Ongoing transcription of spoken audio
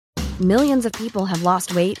Millions of people have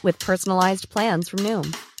lost weight with personalized plans from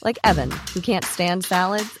Noom. Like Evan, who can't stand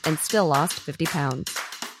salads and still lost 50 pounds.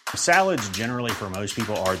 Salads generally for most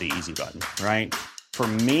people are the easy button, right? For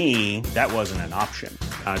me, that wasn't an option.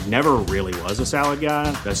 I never really was a salad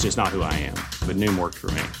guy. That's just not who I am. But Noom worked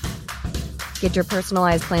for me. Get your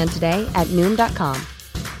personalized plan today at Noom.com.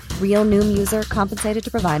 Real Noom user compensated to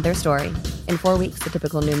provide their story. In 4 weeks, the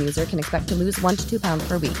typical Noom user can expect to lose 1 to 2 pounds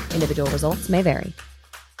per week. Individual results may vary.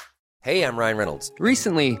 Hey, I'm Ryan Reynolds.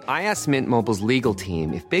 Recently, I asked Mint Mobile's legal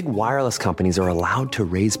team if big wireless companies are allowed to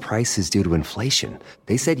raise prices due to inflation.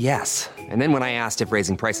 They said yes. And then when I asked if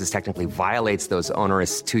raising prices technically violates those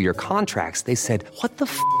onerous two-year contracts, they said, "What the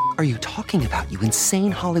f*** are you talking about, you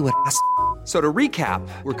insane Hollywood ass?" So to recap,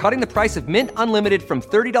 we're cutting the price of Mint Unlimited from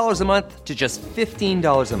 $30 a month to just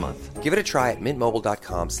 $15 a month. Give it a try at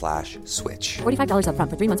mintmobile.com/switch. $45 up front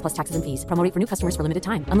for 3 months plus taxes and fees. Promo rate for new customers for limited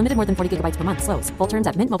time. Unlimited more than 40 gigabytes per month. Slows full terms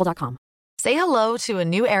at mintmobile.com. Say hello to a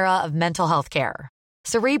new era of mental health care.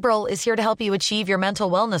 Cerebral is here to help you achieve your mental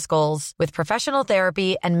wellness goals with professional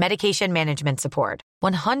therapy and medication management support.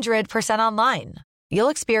 100% online. You'll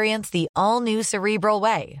experience the all-new Cerebral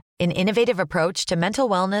Way, an innovative approach to mental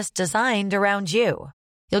wellness designed around you.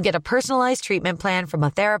 You'll get a personalized treatment plan from a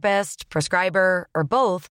therapist, prescriber, or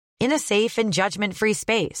both in a safe and judgment-free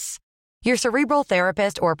space. Your Cerebral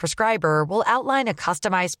therapist or prescriber will outline a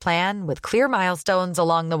customized plan with clear milestones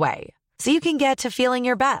along the way, so you can get to feeling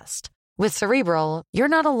your best. With Cerebral, you're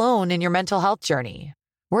not alone in your mental health journey.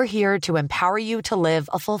 We're here to empower you to live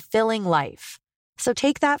a fulfilling life. So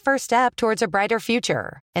take that first step towards a brighter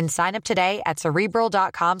future and sign up today at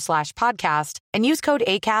Cerebral.com/podcast and use code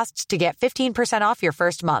ACAST to get 15% off your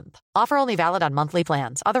first month. Offer only valid on monthly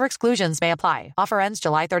plans. Other exclusions may apply. Offer ends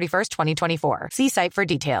July 31st, 2024. See site for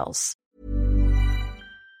details.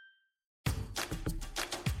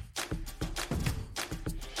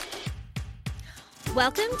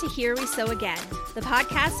 Welcome to Here We Sew Again, the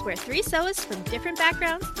podcast where three sewists from different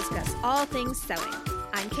backgrounds discuss all things sewing.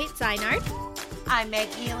 I'm Kate Zeinard. I'm Meg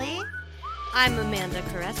Healy. I'm Amanda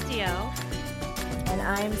Carestio. And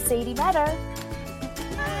I'm Sadie Metter.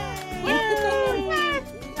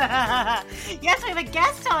 Yes, we have a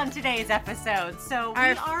guest on today's episode. So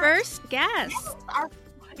our first guest.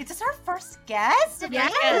 Is this our first guest?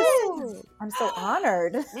 Yes. I'm so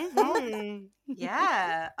honored. Mm-hmm.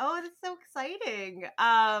 Yeah. Oh, that's so exciting.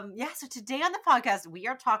 So today on the podcast, we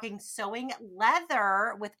are talking sewing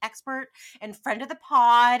leather with expert and friend of the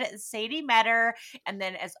pod, Sadie Metter. And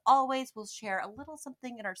then as always, we'll share a little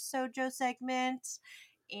something in our Sojo segment.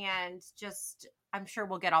 And just, I'm sure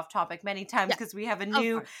we'll get off topic many times because we have a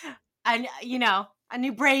new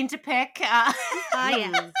brain to pick. Yes.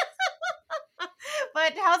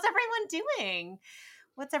 But how's everyone doing?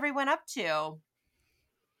 What's everyone up to?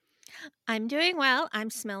 I'm doing well. I'm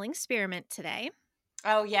smelling spearmint today.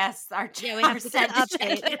 Oh, yes. We have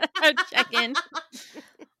to check-in.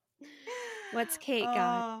 What's Kate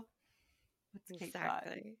got? What's Kate got?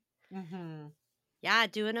 Mm-hmm. Yeah,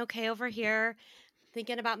 doing okay over here.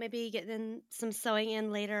 Thinking about maybe getting some sewing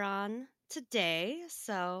in later on today.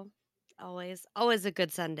 So always a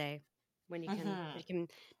good Sunday when you can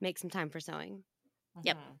make some time for sewing. Mm-hmm.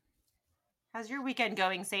 Yep. How's your weekend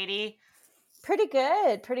going, Sadie? Pretty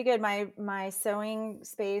good. My sewing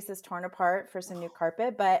space is torn apart for some new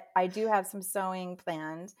carpet, but I do have some sewing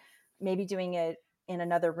planned, maybe doing it in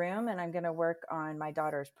another room, and I'm going to work on my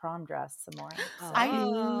daughter's prom dress some more.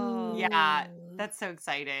 Yeah, that's so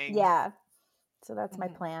exciting. Yeah. So that's my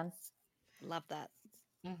plan. Love that.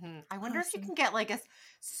 Mm-hmm. I wonder if you can get like a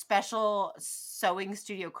special sewing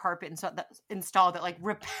studio carpet installed that like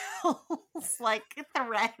repels like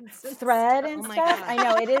thread and stuff. I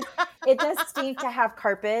know it does stink to have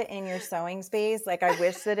carpet in your sewing space. Like I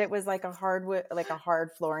wish that it was like a hardwood, like a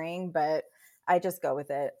hard flooring, but I just go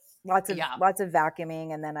with it. Lots of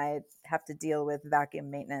vacuuming, and then I have to deal with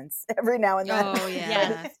vacuum maintenance every now and then. Oh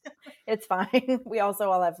yeah. It's fine. We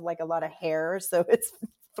also all have like a lot of hair, so it's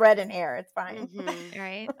thread and hair. It's fine. Mm-hmm.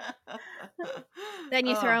 Right. Then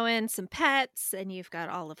you throw in some pets and you've got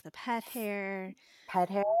all of the pet hair. Yep.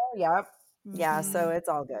 Mm-hmm. Yeah. So it's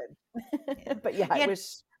all good. But I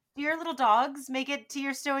wish. Do your little dogs make it to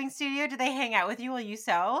your sewing studio? Do they hang out with you while you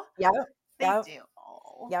sew? Yep. They do.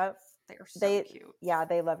 Oh, yep. They're so cute. Yeah.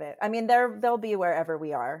 They love it. I mean, they'll be wherever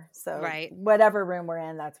we are. So whatever room we're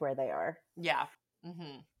in, that's where they are. Yeah.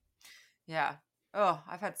 Mm-hmm. Yeah. Oh,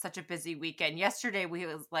 I've had such a busy weekend. Yesterday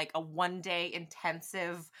was like a 1-day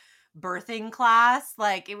intensive birthing class.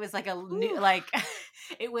 Like it was like it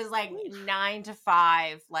was like 9 to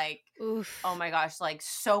 5. Like, oof. Oh my gosh, like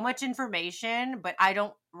so much information, but I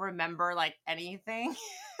don't remember like anything.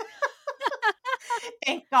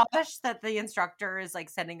 Thank gosh that the instructor is like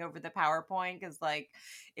sending over the PowerPoint because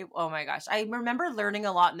oh my gosh. I remember learning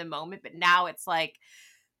a lot in the moment, but now it's like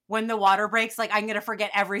when the water breaks, like I'm going to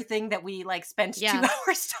forget everything that we like spent 2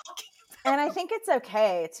 hours talking. And I think it's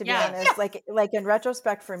okay, to be honest. Like in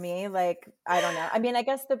retrospect for me, like, I don't know. I mean, I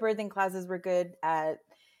guess the birthing classes were good at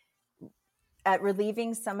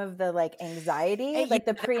relieving some of the like anxiety, like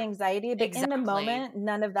the pre-anxiety, but in the moment,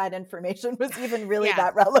 none of that information was even really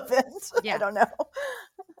that relevant. I don't know.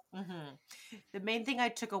 The main thing I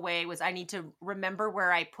took away was I need to remember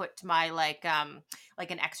where I put my like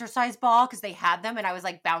an exercise ball, because they had them and I was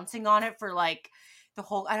like bouncing on it for like the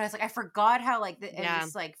whole, and I was like, I forgot how like it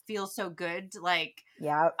just like feels so good like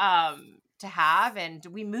to have, and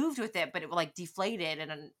we moved with it, but it like deflated,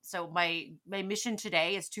 and so my mission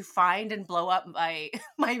today is to find and blow up my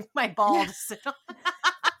ball to sit on.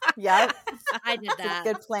 Yeah, I did that.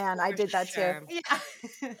 Good plan. I did that too. Yeah,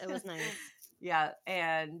 it was nice. Yeah,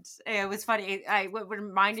 and it was funny. What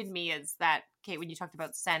reminded me is that, Kate, when you talked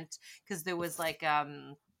about scent, because there was like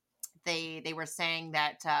they were saying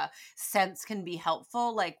that scents can be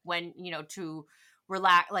helpful, like when to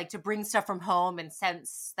relax, like to bring stuff from home and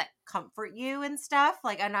scents that comfort you and stuff.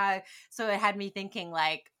 Like, and so it had me thinking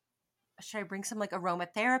like, should I bring some like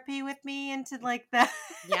aromatherapy with me into like the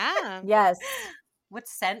yes. What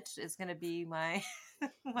scent is going to be my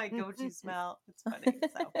my go-to smell? It's funny.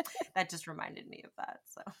 So that just reminded me of that.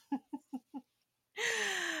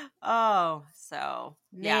 So,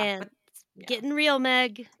 Man, but, getting real,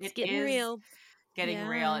 Meg. It's getting real. Getting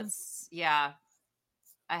real. It's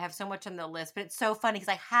I have so much on the list, but it's so funny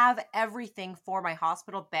because I have everything for my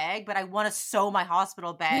hospital bag, but I want to sew my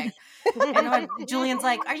hospital bag. And Julian's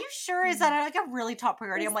like, "Are you sure? Is that like a really top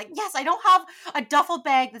priority?" I'm like, "Yes, I don't have a duffel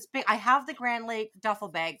bag that's big. I have the Grand Lake duffel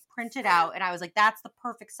bag printed out." And I was like, "That's the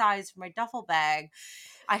perfect size for my duffel bag.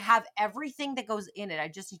 I have everything that goes in it. I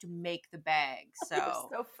just need to make the bag." So,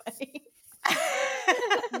 so funny.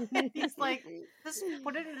 He's like, just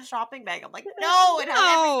put it in a shopping bag. I'm like, no,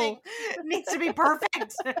 everything needs to be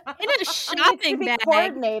perfect. In a shopping bag.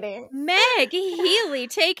 Coordinating. Meg Healy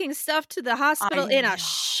taking stuff to the hospital in a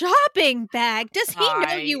shopping bag. Does he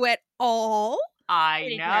know you at all?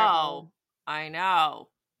 I know.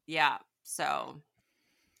 Yeah. So,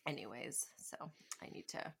 anyways, I need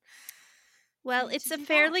to. Well, it's a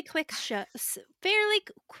fairly quick sew.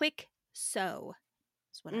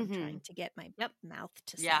 Is what I'm trying to get my mouth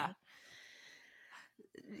to say. Yeah,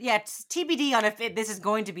 it's TBD on if this is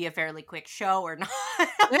going to be a fairly quick show or not.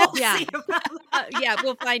 See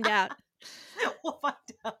we'll find out. We'll find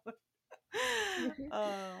out.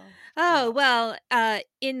 Well,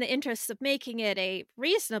 in the interest of making it a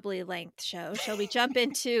reasonably length show, shall we jump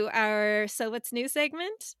into our So What's New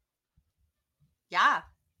segment? Yeah?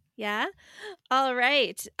 All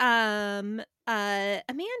right.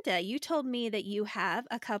 Amanda, you told me that you have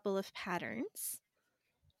a couple of patterns.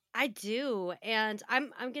 I do, and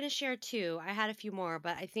I'm going to share 2. I had a few more,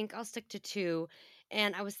 but I think I'll stick to 2.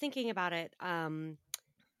 And I was thinking about it, and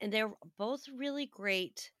they're both really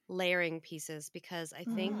great layering pieces, because I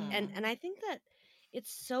think and I think that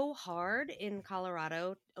it's so hard in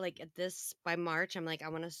Colorado, like by March, I'm like, I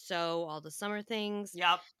want to sew all the summer things.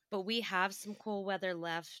 Yep. But we have some cool weather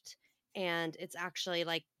left, and it's actually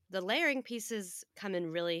like the layering pieces come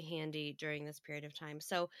in really handy during this period of time.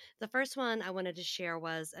 So the first one I wanted to share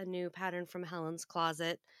was a new pattern from Helen's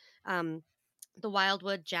Closet, the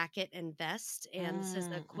Wildwood jacket and vest. And this is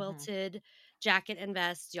a quilted jacket and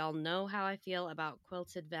vest. Y'all know how I feel about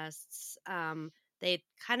quilted vests. They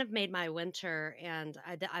kind of made my winter, and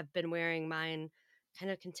I've been wearing mine kind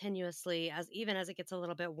of continuously even as it gets a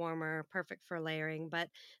little bit warmer, perfect for layering. But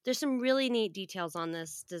there's some really neat details on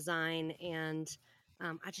this design, and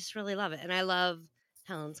I just really love it. And I love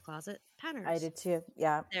Helen's Closet patterns. I did too.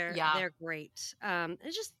 Yeah. They're great.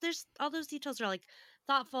 It's just, there's all those details are like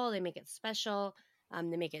thoughtful. They make it special.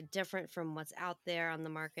 They make it different from what's out there on the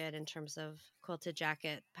market in terms of quilted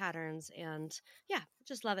jacket patterns. And yeah,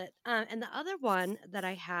 just love it. And the other one that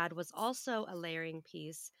I had was also a layering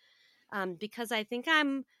piece, because I think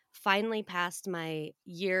I'm finally past my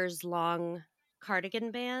years-long cardigan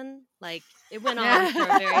ban. Like, it went on for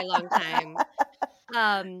a very long time.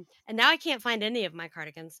 And now I can't find any of my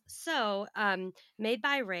cardigans. So Made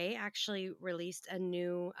by Ray actually released a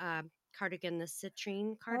new cardigan, the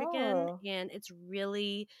citrine cardigan, and it's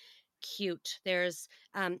really cute. There's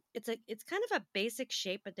it's kind of a basic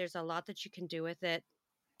shape, but there's a lot that you can do with it.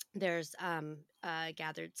 There's a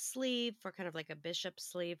gathered sleeve for kind of like a bishop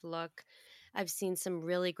sleeve look. I've seen some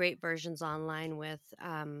really great versions online with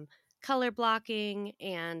color blocking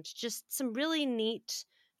and just some really neat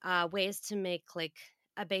ways to make like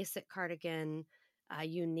a basic cardigan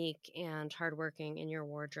unique and hardworking in your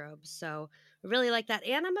wardrobe. So I really like that.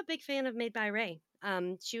 And I'm a big fan of Made by Ray.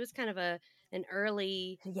 She was kind of an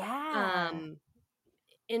early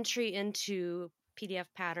entry into PDF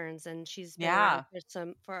patterns, and she's been around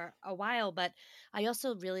for a while. But I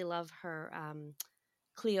also really love her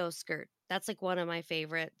Clio skirt. That's like one of my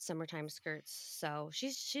favorite summertime skirts. So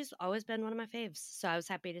she's always been one of my faves. So I was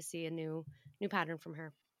happy to see a new pattern from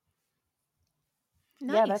her.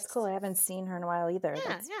 Nice. Yeah, that's cool. I haven't seen her in a while either.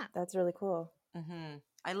 Yeah, that's really cool. Mm-hmm.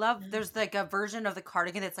 I love, there's like a version of the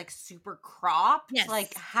cardigan that's like super cropped. Yes.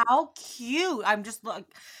 Like, how cute. I'm just like,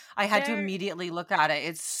 I had to immediately look at it.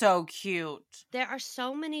 It's so cute. There are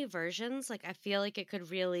so many versions. Like, I feel like it could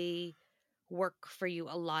really work for you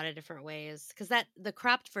a lot of different ways, because the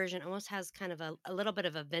cropped version almost has kind of a little bit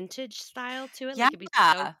of a vintage style to it. Yeah. Like, it'd be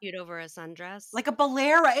so cute over a sundress. Like a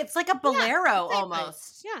bolero. It's like a bolero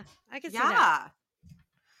almost. Yeah, I could see that.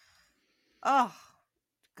 Oh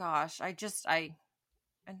gosh,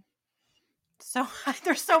 so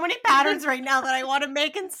there's so many patterns right now that I want to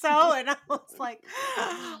make and sew, and I was like,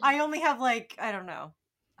 I only have like, I don't know.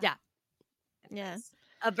 Yeah.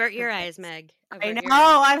 Avert your eyes, Meg. I know.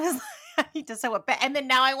 I was like, I need to sew it back, and then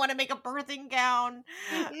now I want to make a birthing gown,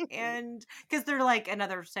 and because they're like,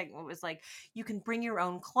 another segment was like, you can bring your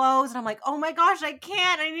own clothes, and I'm like, oh my gosh, I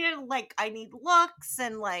can't. I need looks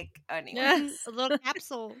and like, anyways. A little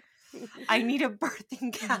capsule. I need a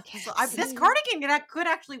birthing capsule. So this cardigan could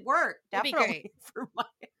actually work. Definitely for my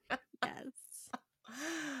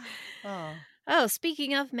Oh,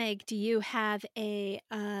 speaking of, Meg, do you have a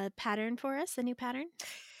pattern for us? A new pattern?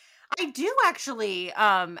 I do actually.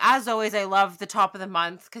 As always, I love the top of the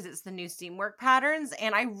month because it's the new Steamwork patterns,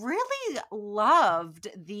 and I really loved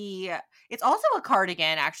it's also a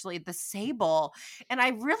cardigan, actually, the sable, and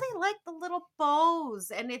I really like the little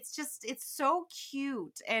bows, and it's so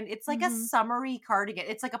cute, and it's like a summery cardigan.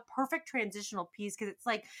 It's like a perfect transitional piece because it's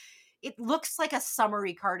like, it looks like a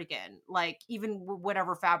summery cardigan, like even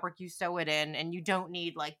whatever fabric you sew it in, and you don't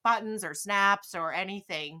need like buttons or snaps or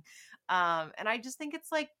anything. And I just think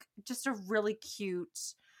it's like just a really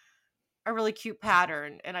cute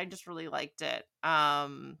pattern, and I just really liked it.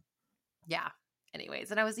 Yeah.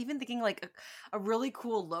 Anyways, and I was even thinking like a really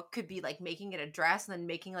cool look could be like making it a dress and then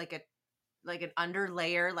making like an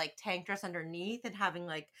underlayer, like tank dress underneath, and having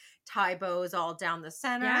like tie bows all down the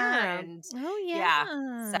center. Yeah. And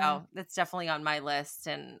yeah. So that's definitely on my list,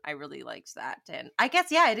 and I really liked that. And I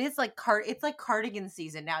guess it is like it's like cardigan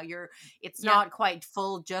season now. It's not quite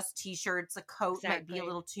full just t-shirts. A coat might be a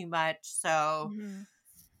little too much. So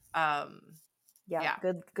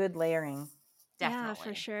good layering. Definitely. Yeah,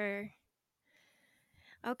 for sure.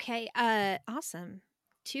 Okay, awesome.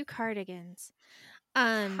 2 cardigans.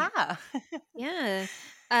 Yeah.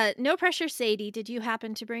 No pressure, Sadie. Did you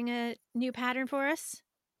happen to bring a new pattern for us?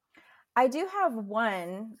 I do have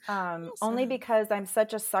one, only because I'm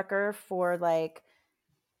such a sucker for like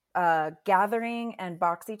gathering and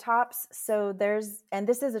boxy tops. So and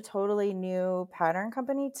this is a totally new pattern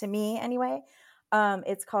company to me anyway.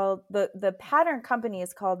 It's called the pattern company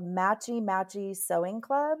is called Matchy Matchy Sewing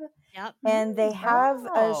Club. Yep. And they have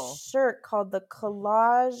a shirt called the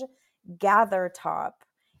Collage Gather Top,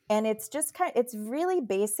 and it's just it's really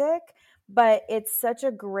basic, but it's such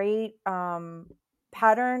a great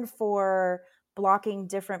pattern for blocking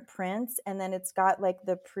different prints. And then it's got like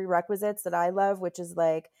the prerequisites that I love, which is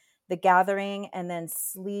like the gathering and then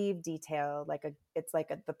sleeve detail, it's like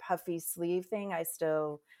the puffy sleeve thing. I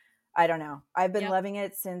don't know. I've been loving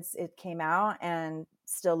it since it came out and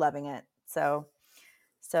still loving it. So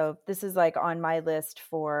this is like on my list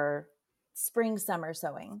for spring, summer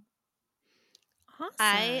sewing. Awesome.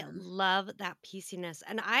 I love that pieciness.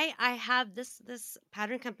 And I have this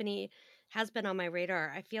pattern company has been on my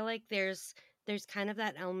radar. I feel like there's kind of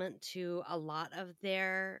that element to a lot of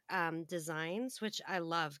their designs, which I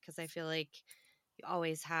love because I feel like you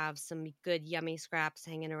always have some good yummy scraps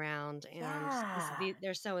hanging around, and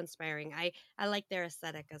they're so inspiring. I like their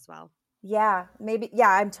aesthetic as well. Yeah, maybe. Yeah,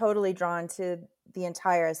 I'm totally drawn to the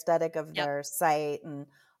entire aesthetic of their site, and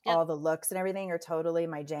all the looks and everything are totally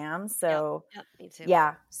my jam. So me too.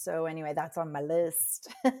 Yeah. So anyway, that's on my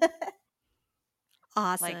list.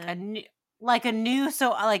 Awesome.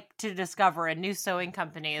 To discover a new sewing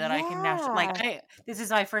company that I can now this is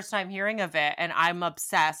my first time hearing of it, and I'm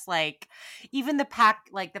obsessed. Like even the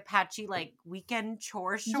patchy like weekend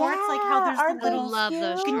chore shorts, like how there's the little love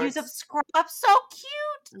those you can shorts. use up scraps. So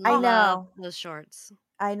cute. I know those shorts.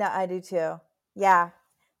 I know, I do too. Yeah,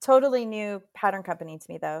 totally new pattern company to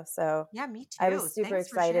me though. So yeah, me too. I was super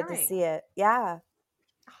excited to see it. Yeah,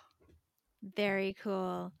 very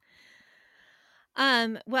cool.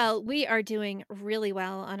 Well, we are doing really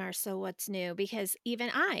well on our So What's New because even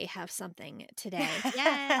I have something today.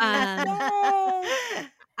 Um,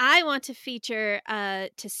 Yay! I want to feature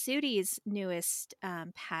Tesuti's newest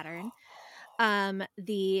pattern,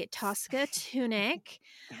 the Tosca tunic,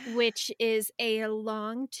 which is a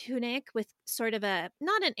long tunic with sort of a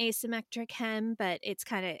not an asymmetric hem, but it's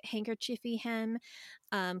kind of handkerchiefy hem,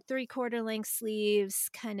 3/4 length sleeves,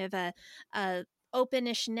 kind of a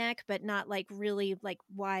openish neck, but not like really like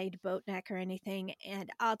wide boat neck or anything. And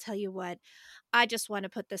I'll tell you what, I just want to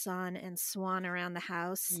put this on and swan around the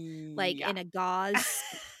house like Yeah. in a gauze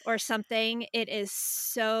or something. It is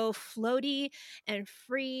so floaty and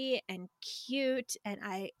free and cute. And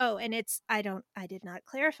I did not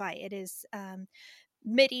clarify. It is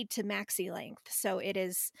midi to maxi length. So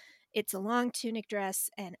it's a long tunic dress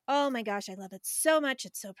and oh my gosh, I love it so much.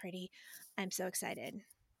 It's so pretty. I'm so excited.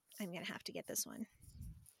 I'm going to have to get this one.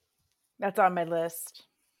 That's on my list.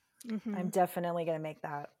 Mhm. I'm definitely going to make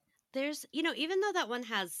that. There's, even though that one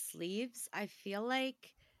has sleeves, I feel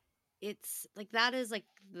like it's like that is like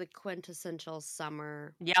the quintessential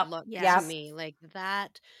summer Yep. look Yes. to me. Like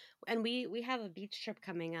that. And we have a beach trip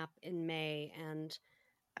coming up in May, and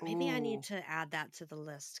maybe I need Ooh. to add that to the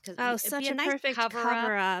list because Oh, it'd such be a a nice perfect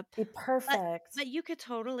cover up. up. Be perfect. But you could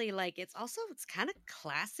totally like it's kind of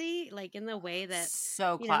classy, like in the way that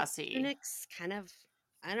So classy. tunics kind of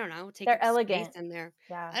I don't know take They're up elegant. space in there.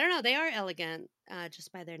 Yeah. I don't know, they are elegant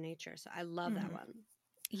just by their nature, so I love that Mhm. one.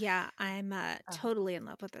 Yeah, I'm totally in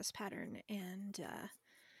love with this pattern. And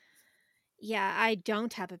yeah, I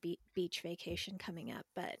don't have a beach vacation coming up,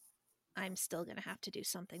 but I'm still going to have to do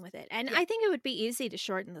something with it. And Yeah. I think it would be easy to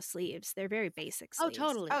shorten the sleeves. They're very basic Oh, sleeves.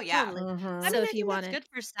 totally. Oh, yeah. Totally. Mhm. I So mean, if I you think want that's to, good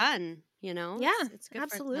for sun, you know? yeah, It's good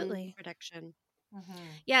for sun absolutely. protection.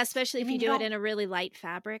 Yeah, especially I if mean, you you do it don't- in a really light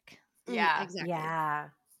fabric. Yeah. Exactly. Yeah.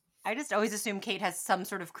 I just always assume Kate has some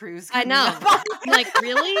sort of cruise I coming know. up. I'm like,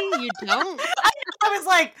 really? You don't? I was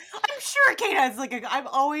like, I'm sure Kate has like I'm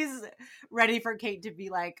always ready for Kate to be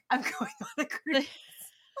like, I'm going on a cruise.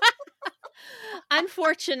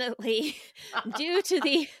 Unfortunately, due to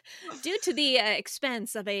the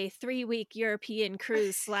expense of a 3-week European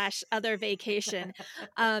cruise / other vacation,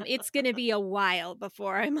 it's going to be a while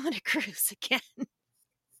before I'm on a cruise again.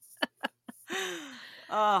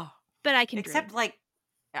 Oh, But I can except dream. like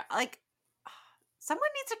someone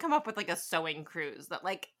needs to come up with like a sewing cruise that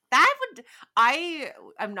would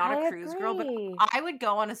I'm not I a cruise girl, but agree. I would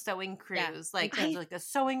go on a sewing Yeah, cruise. Like me there's too. like a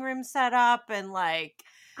sewing room set up and like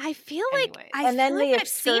I feel anyway. And then the I've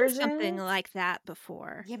seen something excursions? like that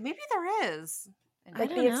before. Yeah, maybe there is. I Like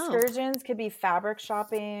don't the know. excursions could be fabric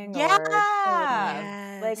shopping Yeah. or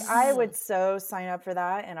like I Yes. would so sign up for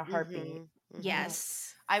that in a heartbeat. Mhm, mhm.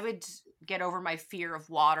 Yes. I would get over my fear of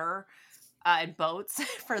water and boats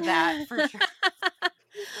for that for sure.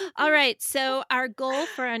 All right. So our goal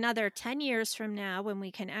for another 10 years from now, when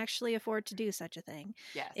we can actually afford to do such a thing,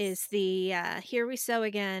 Yes. is the Here We Sew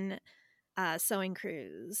Again sewing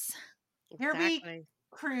cruise. Here we Exactly.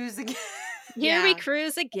 cruise again. Here we Yeah.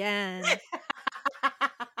 cruise again.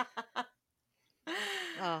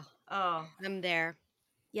 Oh, Oh, I'm there.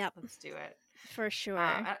 Yep, let's do it. for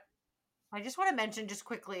sure. I just want to mention just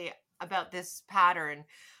quickly about this pattern.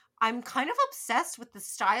 I'm kind of obsessed with the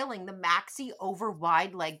styling, the maxi over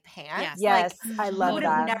wide leg pants. Yes, Like, I I love would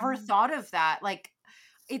have that. never thought of that. Like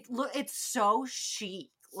it's so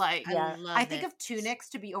chic. Like Yeah. I love I think it. of tunics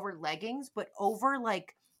to be over leggings, but over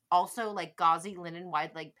like also like gauzy linen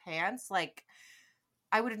wide leg pants. Like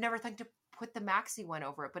I would have never thought to put the maxi one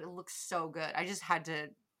over it, but it looks so good. I just had to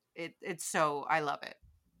it's so I love it.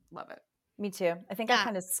 Love it. Me too. I think I Yeah.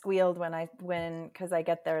 kind of squealed because I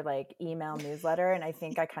get their like email newsletter, and I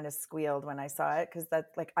think I kind of squealed when I saw it because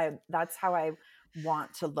that's how I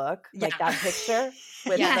want to look, like Yeah. that picture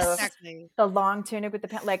with Yes. Exactly. the long tunic with the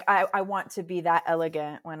pant. Like I want to be that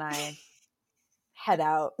elegant when I head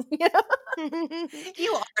out. You know?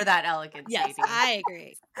 You are that elegant, Yes, Sadie. I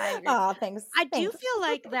agree. Oh, thanks. I do Thanks. feel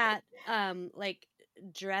like that like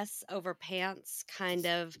dress over pants kind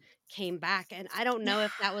of came back, and I don't know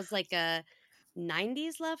if that was like a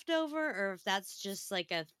 90s leftover or if that's just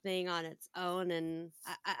like a thing on its own, and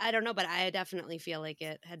I don't know, but I definitely feel like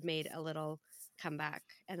it had made a little comeback,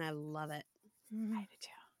 and I love it. I do too.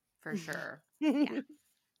 For sure. Yeah.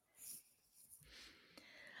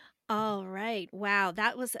 All right. Wow,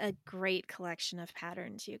 that was a great collection of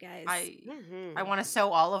patterns, you guys. I want to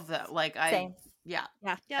sew all of them. Like Same. yeah,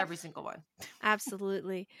 Yeah, every single one.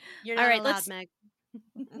 absolutely. You're All not right, allowed, let's Meg.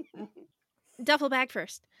 duffel bag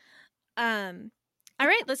first. All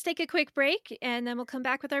right, let's take a quick break and then we'll come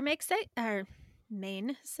back with our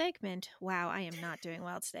main segment. Wow, I am not doing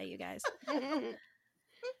well today, you guys.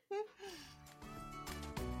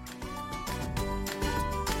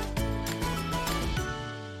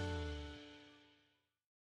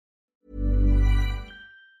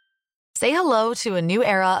 Say hello to a new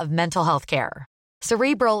era of mental health care.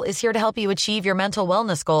 Cerebral is here to help you achieve your mental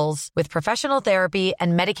wellness goals with professional therapy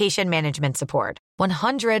and medication management support.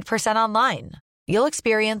 100% online. You'll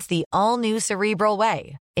experience the all-new Cerebral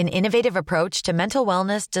Way, an innovative approach to mental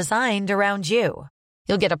wellness designed around you.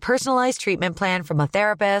 You'll get a personalized treatment plan from a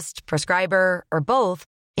therapist, prescriber, or both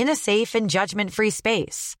in a safe and judgment-free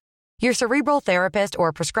space. Your Cerebral therapist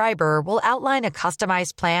or prescriber will outline a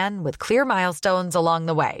customized plan with clear milestones along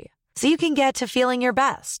the way, so you can get to feeling your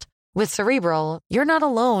best. With Cerebral, you're not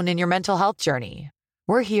alone in your mental health journey.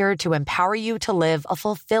 We're here to empower you to live a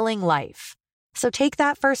fulfilling life. So take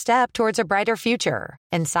that first step towards a brighter future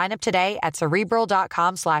and sign up today at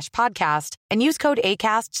Cerebral.com/podcast and use code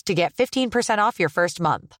ACAST to get 15% off your first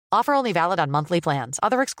month. Offer only valid on monthly plans.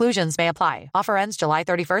 Other exclusions may apply. Offer ends July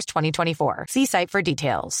 31st, 2024. See site for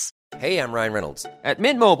details. Hey, I'm Ryan Reynolds. At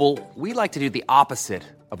Mint Mobile, we like to do the opposite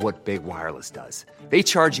of what Big Wireless does. They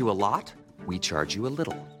charge you a lot. We charge you a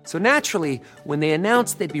little. So naturally, when they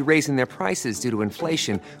announced they'd be raising their prices due to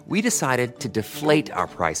inflation, we decided to deflate our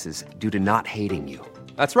prices due to not hating you.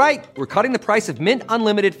 That's right. We're cutting the price of Mint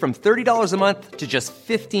Unlimited from $30 a month to just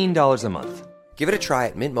 $15 a month. Give it a try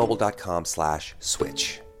at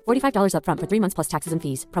mintmobile.com/switch. $45 upfront for 3 months plus taxes and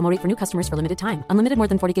fees. Promo rate for new customers for limited time. Unlimited more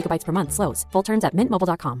than 40 gigabytes per month. Slows full terms at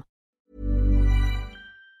mintmobile.com.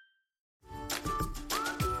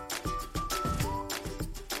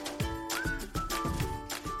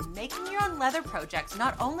 Making your own leather projects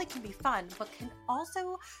not only can be fun, but can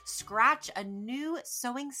also scratch a new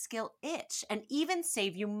sewing skill itch and even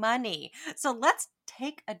save you money. So let's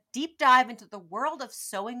take a deep dive into the world of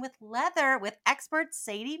sewing with leather with expert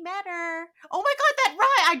Sadie Metter. Oh my God, that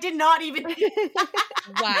right! I did not even.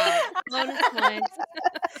 Wow. Bonus points.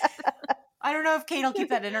 I don't know if Kate will keep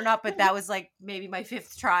that in or not, but that was like maybe my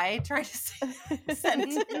fifth try trying to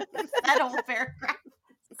send that whole paragraph.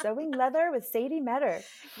 Sewing leather with Sadie Metter.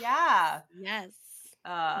 Yeah. Yes.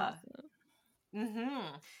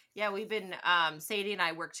 Yeah, we've been Sadie and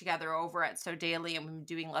I work together over at So Daily, and we've been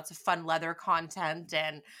doing lots of fun leather content.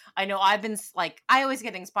 And I know I've been like, I always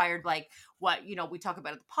get inspired, like what, we talk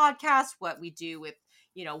about at the podcast, what we do with,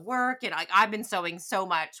 work. And I've been sewing so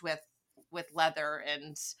much with leather,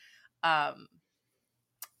 and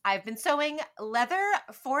I've been sewing leather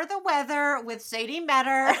for the weather with Sadie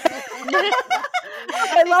Metter.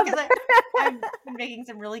 I love it. I've been making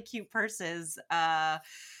some really cute purses.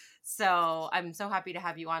 So I'm so happy to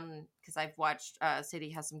have you on, because I've watched Sadie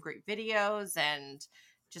has some great videos, and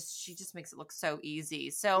she just makes it look so easy.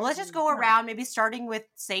 So let's just go around, maybe starting with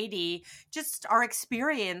Sadie, just our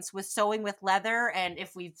experience with sewing with leather, and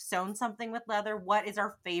if we've sewn something with leather, what is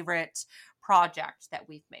our favorite project that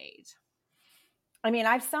we've made? I mean,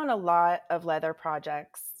 I've sewn a lot of leather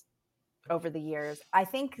projects over the years. I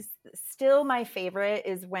think still my favorite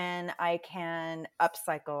is when I can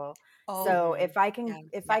upcycle. So if I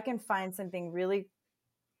can find something really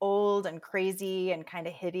old and crazy and kind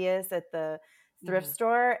of hideous at the thrift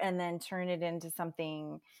store, and then turn it into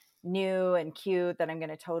something new and cute that I'm going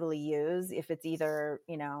to totally use, if it's either,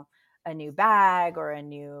 a new bag or a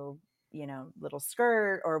new, little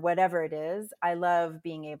skirt or whatever it is, I love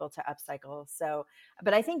being able to upcycle. So,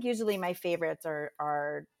 but I think usually my favorites are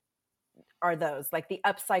those, like the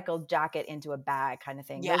upcycled jacket into a bag kind of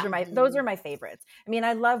thing. Yeah. Those are my favorites. I mean,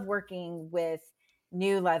 I love working with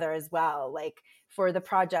new leather as well. Like for the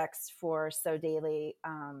projects for So Daily,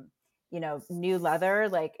 new leather,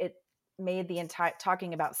 like it made the entire,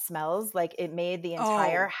 talking about smells, like it made the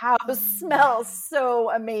entire house smell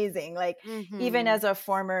so amazing. Like even as a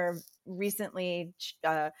former recently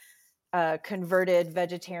converted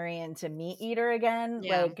vegetarian to meat eater again,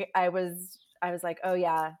 like I was like, oh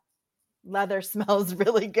yeah, leather smells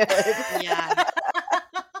really good. Yeah.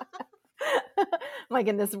 Like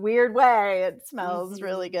in this weird way, it smells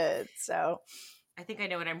really good. So I think I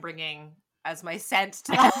know what I'm bringing as my scent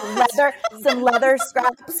to the some leather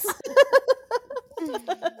scraps.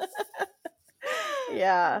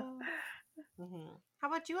 Yeah. How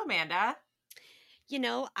about you, Amanda?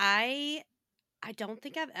 I don't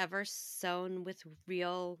think I've ever sewn with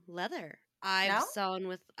real leather. I've sewn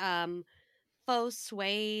with faux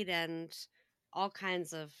suede and all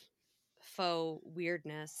kinds of faux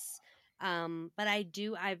weirdness. But I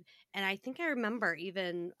think I remember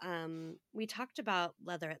even we talked about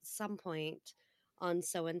leather at some point on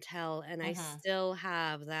Sew and Tell, and I still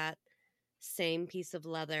have that same piece of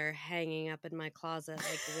leather hanging up in my closet,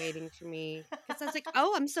 like waiting for me. Because I was like,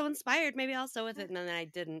 oh, I'm so inspired. Maybe I'll sew with it. And then I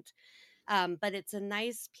didn't. But it's a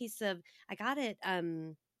nice piece of, I got it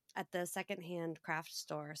at the secondhand craft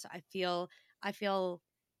store. So I feel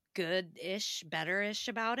good-ish, better-ish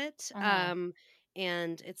about it.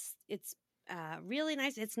 And it's really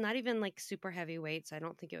nice. It's not even like super heavyweight, so I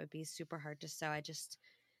don't think it would be super hard to sew. I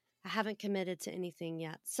haven't committed to anything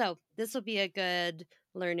yet. So this will be a good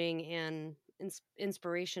learning and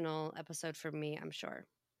inspirational episode for me, I'm sure.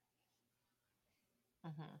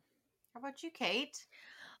 How about you, Kate?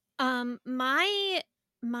 My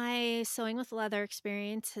sewing with leather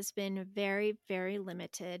experience has been very, very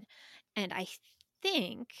limited. And I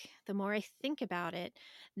think the more I think about it,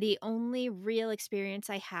 the only real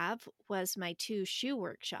experience I have was my 2 shoe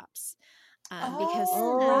workshops. Because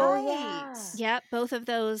right. yeah, both of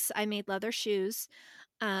those I made leather shoes.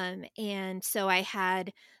 And so I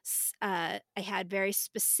had very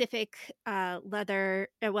specific leather.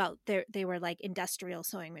 Well, they were like industrial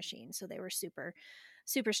sewing machines, so they were super,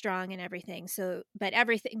 super strong and everything. So, but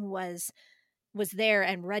everything was there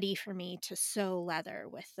and ready for me to sew leather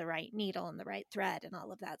with the right needle and the right thread and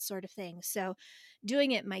all of that sort of thing. So,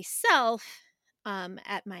 doing it myself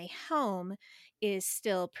at my home is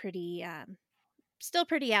still pretty out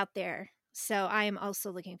there. So I am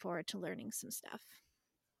also looking forward to learning some stuff.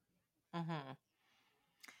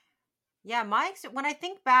 Yeah, when I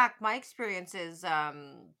think back, my experiences, I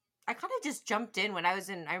kind of just jumped in when I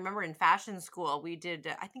remember in fashion school, we did,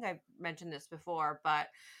 I think I mentioned this before, but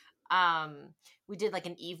we did like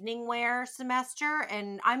an evening wear semester,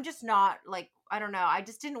 and I'm just not like, I don't know, I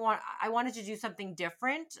wanted to do something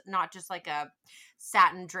different, not just like a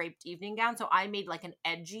satin draped evening gown. So I made like an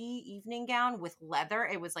edgy evening gown with leather.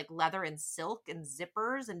 It was like leather and silk and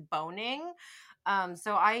zippers and boning.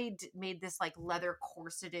 So I made this like leather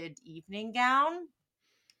corseted evening gown,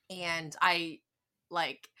 and I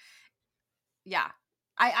kind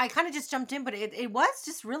of just jumped in, but it was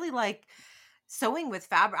just really like sewing with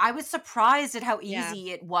fabric. I was surprised at how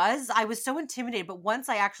easy it was. I was so intimidated, but once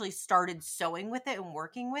I actually started sewing with it and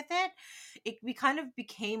working with it, we kind of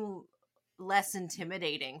became less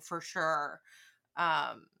intimidating for sure.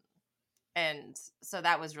 And so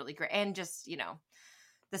that was really great. And just,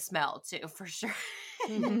 the smell too, for sure.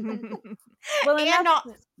 Well, yeah.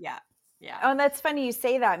 Oh, and that's funny you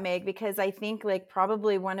say that, Meg, because I think like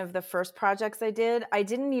probably one of the first projects I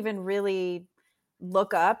didn't even really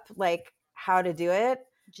look up like how to do it.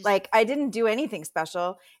 Like I didn't do anything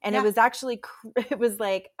special. And it was actually, it was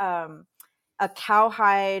like a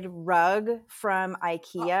cowhide rug from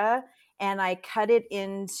IKEA. And I cut it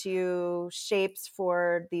into shapes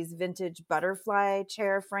for these vintage butterfly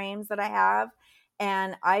chair frames that I have.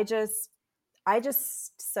 And I just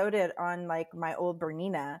sewed it on like my old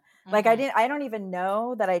Bernina. Like I don't even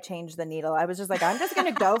know that I changed the needle. I was just like, I'm just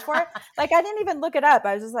going to go for it. Like I didn't even look it up.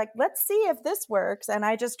 I was just like, let's see if this works. And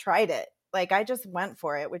I just tried it. Like I just went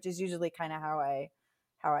for it, which is usually kind of how I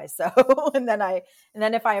sew. and then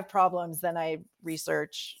if I have problems, then I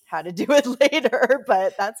research how to do it later.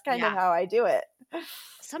 But that's kind of how I do it.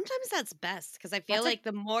 Sometimes that's best, because I feel like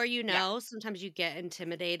the more you know, sometimes you get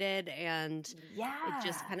intimidated, and it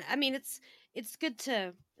just kind of, I mean, it's good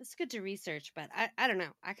to research, but I don't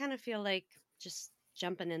know. I kind of feel like just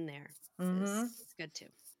jumping in there is good too.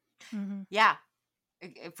 Yeah,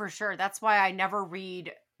 for sure. That's why I never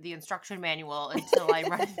read the instruction manual until I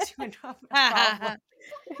run into a problem.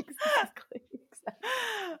 Exactly.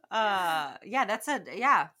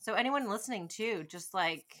 So anyone listening too, just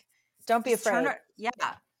like, don't be afraid.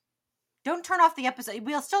 Don't turn off the episode.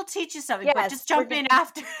 We'll still teach you something, but just jump in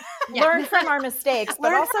after. Learn from our mistakes,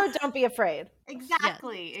 but also don't be afraid.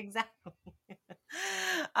 Exactly.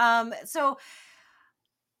 So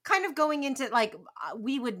kind of going into like,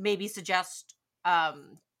 we would maybe suggest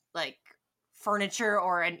like furniture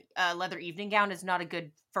or a leather evening gown is not a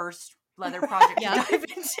good first leather project to dive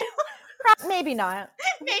into. Maybe not.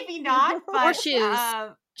 But, or shoes.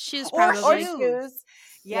 Shoes probably. Or shoes.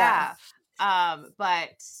 Yeah.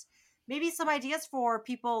 But maybe some ideas for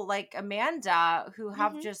people like Amanda who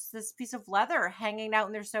have just this piece of leather hanging out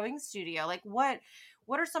in their sewing studio. Like what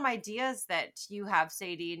are some ideas that you have,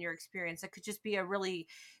 Sadie, in your experience that could just be a really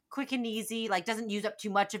quick and easy, like doesn't use up too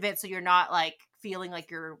much of it, so you're not like feeling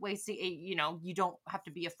like you're wasting it, you don't have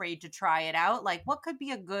to be afraid to try it out. Like what could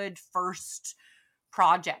be a good first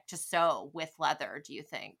project to sew with leather, do you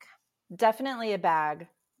think? Definitely a bag.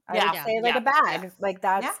 I would say like a bag. Like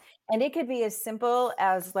that's and it could be as simple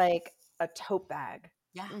as like a tote bag.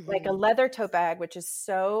 Yeah. Like a leather tote bag, which is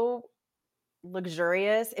so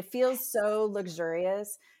luxurious. It feels so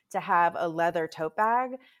luxurious to have a leather tote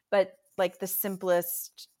bag, but like the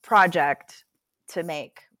simplest project to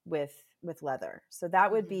make with leather. So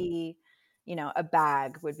that would be, you know, a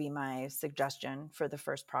bag would be my suggestion for the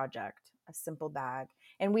first project, a simple bag.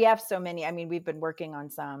 And we have so many. I mean, we've been working on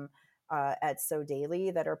some at Sew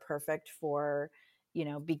Daily that are perfect for, you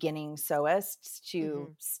know, beginning sewists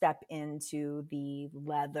to step into the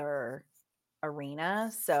leather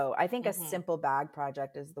arena. So I think a simple bag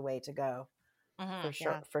project is the way to go for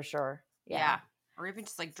sure. Yeah. For sure. Yeah. Or even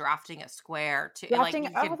just like drafting a square to Drafting,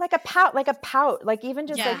 like, like a pouch, like even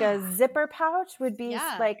just like a zipper pouch would be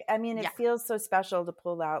like, I mean, it feels so special to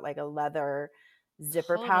pull out like a leather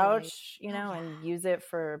zipper pouch, you know, and use it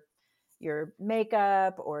for your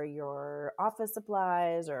makeup or your office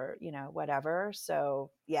supplies or, you know, whatever.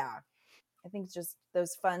 So yeah, I think it's just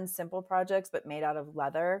those fun, simple projects, but made out of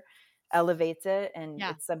leather elevates it. And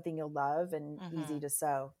it's something you'll love and easy to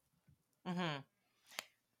sew.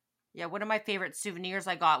 Yeah, one of my favorite souvenirs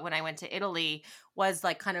I got when I went to Italy was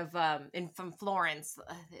like kind of from Florence.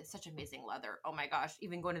 It's such amazing leather. Oh my gosh,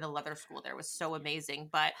 even going to the leather school there was so amazing.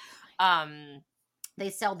 But they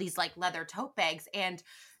sell these like leather tote bags, and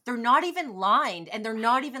they're not even lined, and they're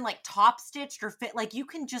not even like top stitched or fit. Like you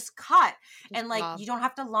can just cut, and like you don't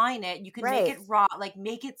have to line it. You can make it raw, like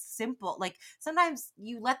make it simple. Like sometimes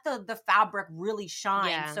you let the fabric really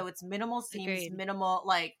shine, so it's minimal seams, minimal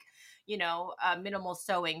like, you know, minimal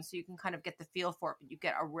sewing, so you can kind of get the feel for it, but you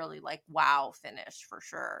get a really like wow finish for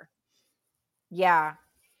sure. Yeah.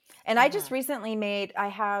 And I just recently made,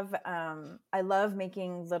 I love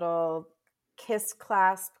making little kiss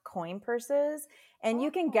clasp coin purses, and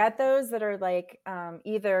you can get those that are like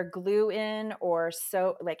either glue in or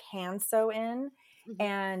sew, like hand sew in.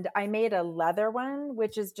 And I made a leather one,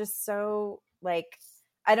 which is just so like,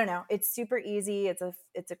 I don't know, it's super easy. It's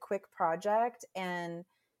a quick project, and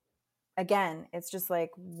again, it's just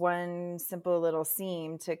like one simple little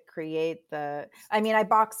seam to create I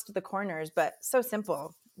boxed the corners, but so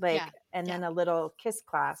simple, like, and then a little kiss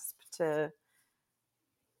clasp to,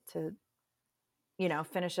 you know,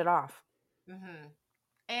 finish it off.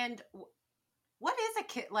 And what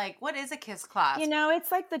is a kiss clasp? You know,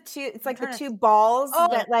 it's like the two balls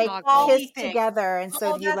that like kiss together. And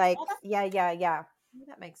so if you like, yeah.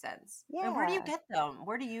 That makes sense. Yeah. And where do you get them?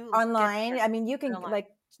 Where do you online? I mean, you can like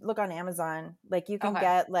look on Amazon. Like you can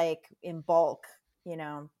get like in bulk, you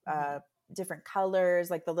know, different colors.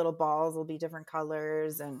 Like the little balls will be different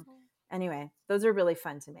colors. And anyway, those are really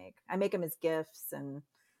fun to make. I make them as gifts and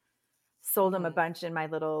sold them a bunch in my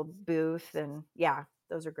little booth. And yeah,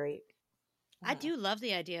 those are great. I do love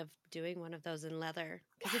the idea of doing one of those in leather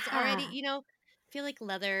because it's already, you know, I feel like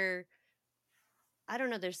leather, I don't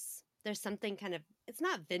know, there's something kind of, it's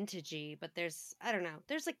not vintagey, but there's, I don't know,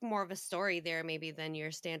 there's like more of a story there maybe than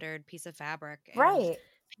your standard piece of fabric. And right.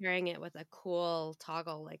 Pairing it with a cool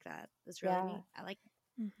toggle like that is really neat. I like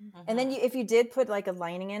it. And then if you did put like a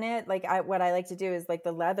lining in it, like what I like to do is like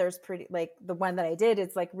the leather's pretty, like the one that I did,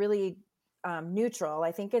 it's like really neutral.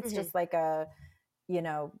 I think it's just like a, you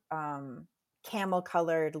know, camel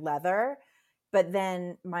colored leather, but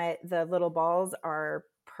then the little balls are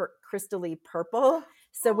crystally purple.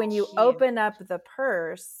 So when you open up the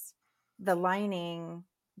purse, the lining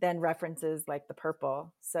then references like the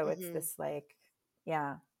purple. So it's this like,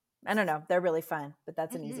 yeah, I don't know. They're really fun, but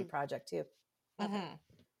that's an easy project too.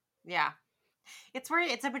 Yeah. It's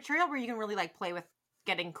a material where you can really like play with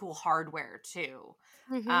getting cool hardware too.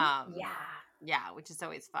 Yeah, which is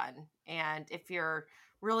always fun. And if you're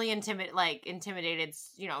really intimidated,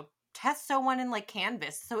 you know, test sew one in like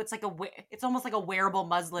canvas. So it's like it's almost like a wearable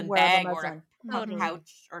muslin bag or a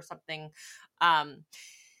pouch or something.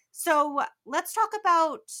 So let's talk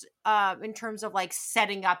about in terms of like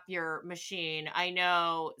setting up your machine. I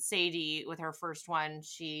know Sadie with her first one,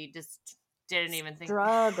 she just didn't even think.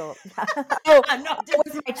 Struggle.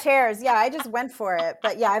 With my chairs. Yeah, I just went for it.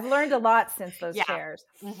 But yeah, I've learned a lot since those chairs.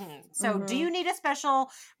 So do you need a special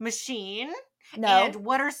machine? No. And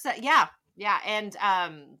what are and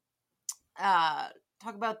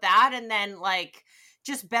talk about that, and then like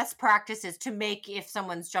just best practices to make if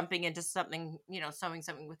someone's jumping into something, you know, sewing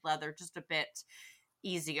something with leather just a bit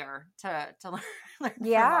easier to learn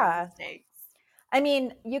from our mistakes. I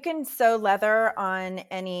mean, you can sew leather on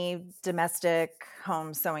any domestic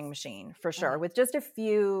home sewing machine for sure, with just a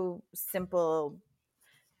few simple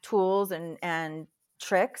tools and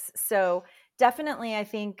tricks. So definitely, I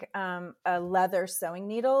think a leather sewing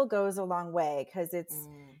needle goes a long way because it's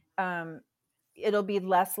it'll be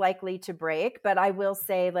less likely to break. But I will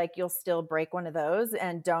say, like, you'll still break one of those,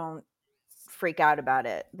 and don't freak out about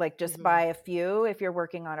it. Like, just buy a few if you're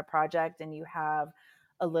working on a project and you have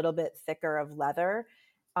a little bit thicker of leather.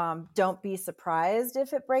 don't be surprised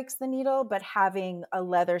if it breaks the needle, but having a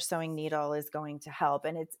leather sewing needle is going to help.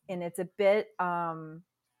 And it's a bit, the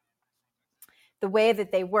way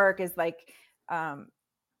that they work is like,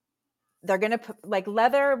 they're going to put like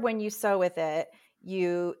leather, when you sew with it,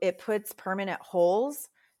 it puts permanent holes.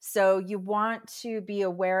 So you want to be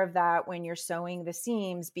aware of that when you're sewing the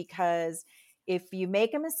seams, because if you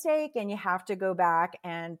make a mistake and you have to go back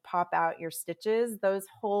and pop out your stitches, those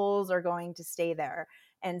holes are going to stay there.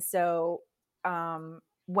 And so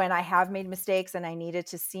when I have made mistakes and I needed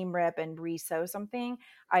to seam rip and re-sew something,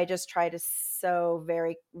 I just try to sew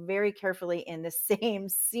very, very carefully in the same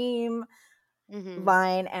seam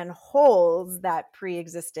line and holes that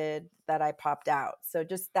pre-existed that I popped out. So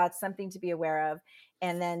just that's something to be aware of.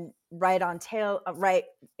 And then right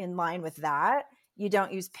in line with that, you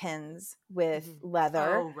don't use pins with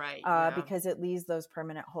leather because it leaves those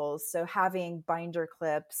permanent holes. So having binder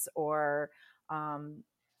clips or,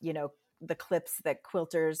 the clips that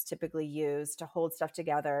quilters typically use to hold stuff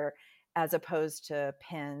together, as opposed to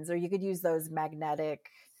pins, or you could use those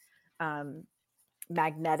magnetic pins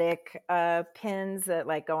that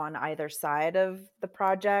like go on either side of the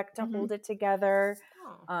project to hold it together.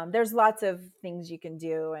 There's lots of things you can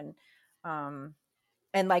do.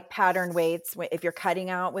 And like pattern weights, if you're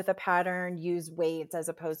cutting out with a pattern, use weights as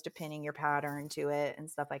opposed to pinning your pattern to it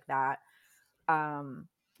and stuff like that.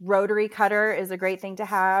 Rotary cutter is a great thing to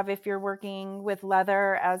have if you're working with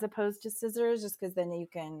leather as opposed to scissors, just because then you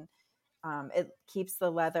can, it keeps the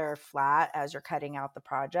leather flat as you're cutting out the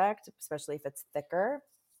project, especially if it's thicker.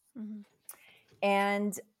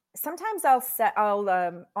 And sometimes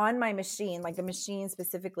I'll on my machine, like the machine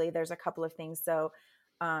specifically, there's a couple of things. So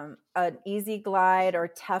an Easy Glide or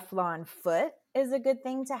Teflon foot is a good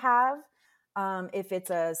thing to have. If it's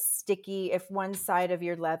if one side of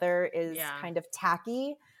your leather is kind of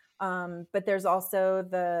tacky, but there's also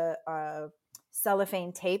the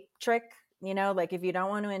cellophane tape trick. Like if you don't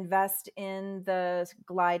want to invest in the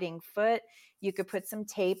gliding foot, you could put some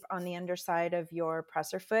tape on the underside of your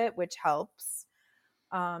presser foot, which helps.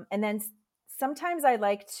 And then sometimes I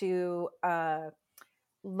like to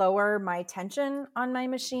lower my tension on my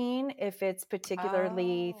machine. If it's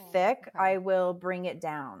particularly thick, I will bring it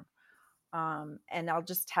down. And I'll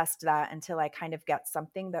just test that until I kind of get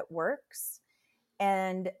something that works.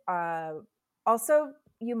 And also,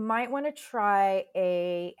 you might want to try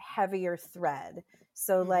a heavier thread.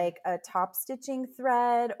 So like a top stitching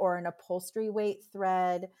thread or an upholstery weight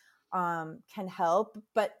thread can help,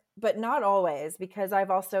 but not always, because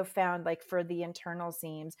I've also found like for the internal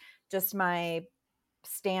seams, just my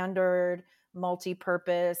standard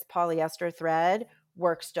multi-purpose polyester thread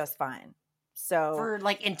works just fine. So for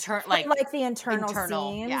like the internal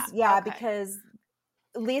seams, okay. Because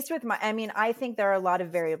at least with I think there are a lot of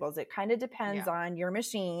variables. It kind of depends on your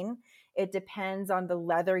machine. It depends on the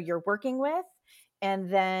leather you're working with,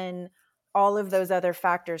 and then all of those other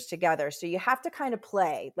factors together. So you have to kind of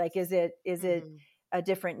play. Like, is it a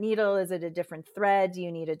different needle? Is it a different thread? Do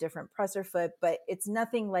you need a different presser foot? But it's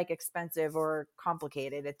nothing like expensive or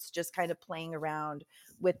complicated. It's just kind of playing around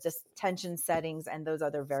with the tension settings and those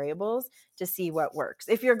other variables to see what works.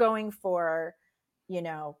 If you're going for,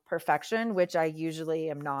 perfection, which I usually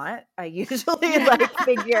am not, I usually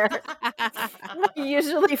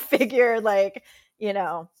figure like,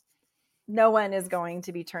 no one is going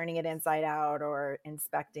to be turning it inside out or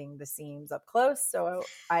inspecting the seams up close. So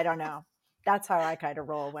I don't know. That's how I kind of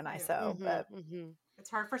roll when I sew. But it's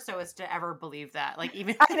hard for sewists to ever believe that. Like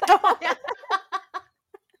even I know.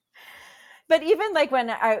 But even like when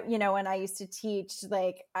I used to teach,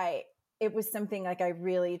 like it was something like I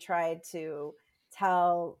really tried to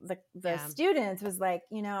tell the students was like,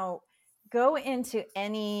 go into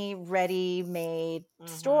any ready-made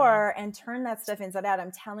store and turn that stuff inside out.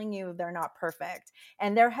 I'm telling you, they're not perfect.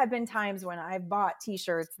 And there have been times when I've bought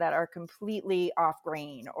t-shirts that are completely off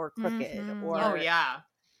grain or crooked or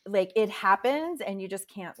like it happens and you just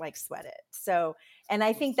can't like sweat it. So, and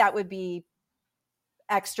I think that would be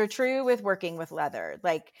extra true with working with leather.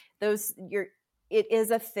 Like it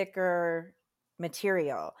is a thicker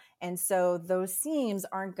material. And so those seams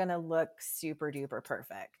aren't going to look super duper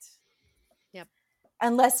perfect. Yep.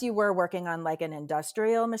 Unless you were working on like an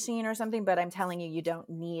industrial machine or something, but I'm telling you, you don't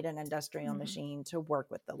need an industrial machine to work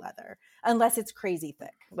with the leather unless it's crazy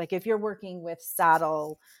thick. Like if you're working with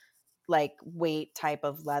saddle, like weight type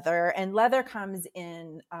of leather, and leather comes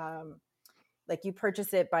in, like you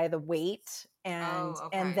purchase it by the weight and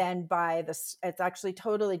then by it's actually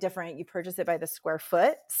totally different. You purchase it by the square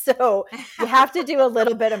foot. So you have to do a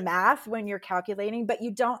little bit of math when you're calculating, but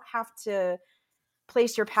you don't have to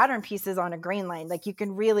place your pattern pieces on a grain line. Like you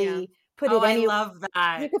can really put it I love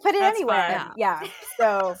that. You could put it That's anywhere. fun. Yeah.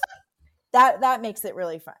 So that makes it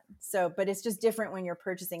really fun. So, but it's just different when you're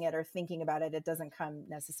purchasing it or thinking about it. It doesn't come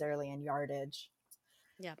necessarily in yardage.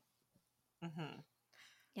 Yeah. Mm-hmm.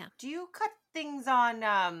 Yeah. Do you cut things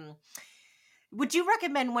on, would you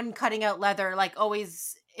recommend when cutting out leather, like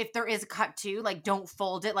always, if there is a cut too, like don't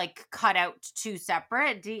fold it, like cut out two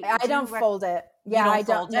separate? I don't fold it. Yeah, I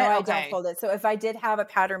don't. No, I don't fold it. So if I did have a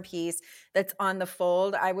pattern piece that's on the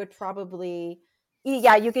fold, I would probably,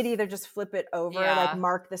 you could either just flip it over, like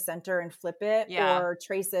mark the center and flip it, or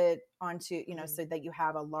trace it onto, so that you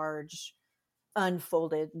have a large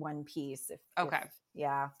unfolded one piece.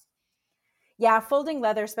 Yeah, folding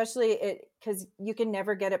leather, especially because you can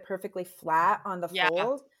never get it perfectly flat on the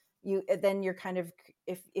fold. Then you're kind of,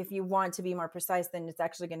 if you want to be more precise, then it's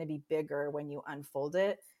actually going to be bigger when you unfold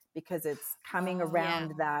it because it's coming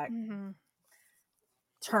around that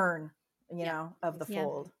turn, of the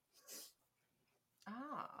fold.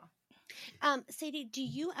 Sadie, do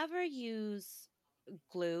you ever use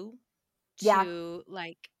glue to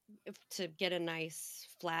to get a nice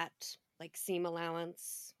flat seam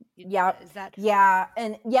allowance? Is that? Yeah.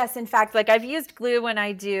 And yes, in fact, I've used glue when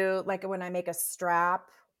I do, when I make a strap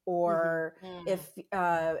or if,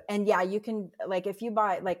 you can, if you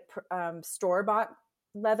buy store-bought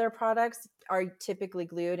leather products are typically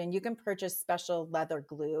glued, and you can purchase special leather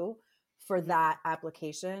glue for that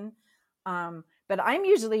application. But I'm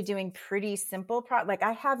usually doing pretty simple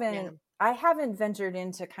I haven't ventured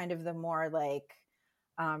into kind of the more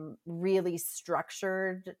really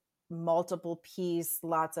structured, multiple piece,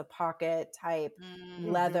 lots of pocket type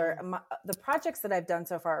leather. The projects that I've done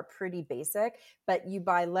so far are pretty basic, but you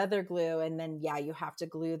buy leather glue and then you have to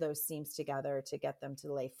glue those seams together to get them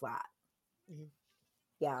to lay flat.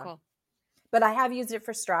 Yeah. Cool. But I have used it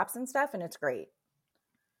for straps and stuff, and it's great.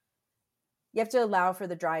 You have to allow for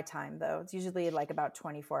the dry time, though. It's usually about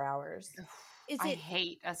 24 hours. I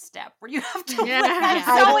hate a step where you have to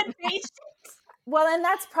so impatient. Well, and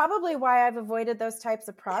that's probably why I've avoided those types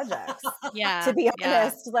of projects. To be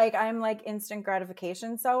honest, I'm instant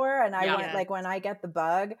gratification sewer, and I want when I get the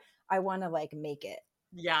bug, I want to make it.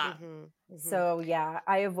 Yeah. So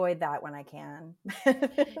I avoid that when I can.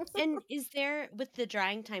 And is there, with the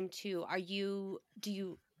drying time too, do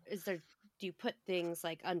you put things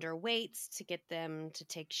under weights to get them to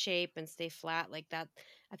take shape and stay flat like that?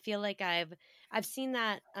 I feel like I've seen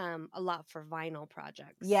that a lot for vinyl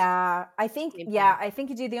projects. Yeah, I think you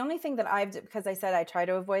do. The only thing that because I said I try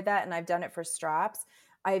to avoid that, and I've done it for straps,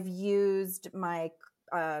 I've used my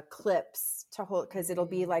clips to hold, because it'll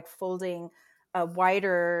be folding a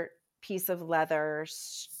wider piece of leather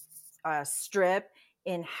strip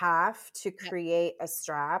in half to create a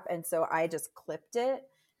strap, and so I just clipped it.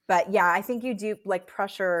 But I think you do,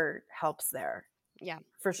 pressure helps there. Yeah,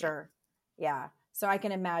 for sure. Yeah. So I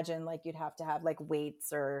can imagine you'd have to have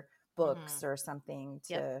weights or books or something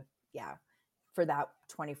to, for that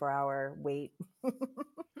 24-hour wait.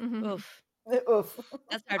 Oof. Oof.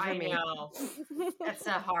 That's hard for me. I know. That's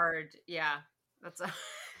a hard, that's a,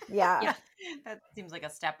 yeah. That seems like a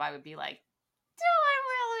step I would be like, do I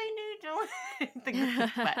really need to?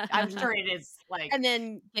 But I'm sure it is and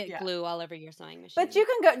then get glue all over your sewing machine. But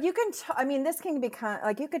this can become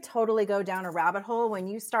you could totally go down a rabbit hole when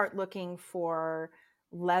you start looking for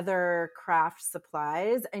leather craft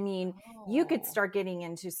supplies. You could start getting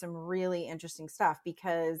into some really interesting stuff,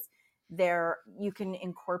 because you can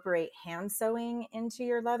incorporate hand sewing into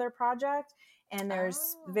your leather project. And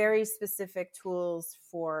there's very specific tools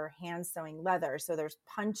for hand sewing leather. So there's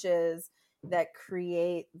punches that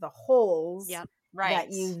create the holes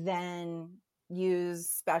that you then use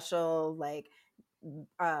special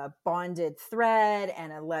bonded thread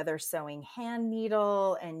and a leather sewing hand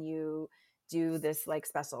needle, and you do this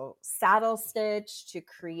special saddle stitch to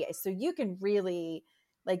create. So you can really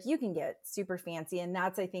you can get super fancy, and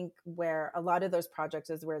that's, I think, where a lot of those projects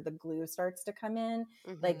is where the glue starts to come in.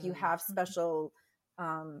 You have special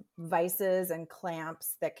vices and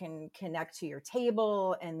clamps that can connect to your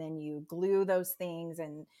table, and then you glue those things,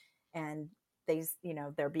 and they,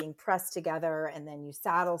 they're being pressed together, and then you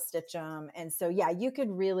saddle stitch them. And so, you could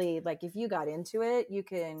really, if you got into it, you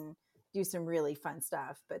can do some really fun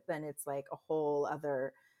stuff, but then it's a whole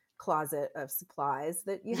other closet of supplies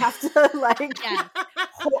that you have to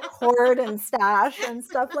hoard and stash and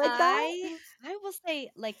stuff like that. I will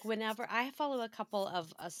say, whenever I follow a couple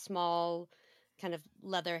of small kind of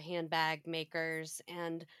leather handbag makers,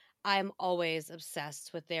 and I'm always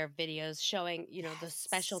obsessed with their videos showing, the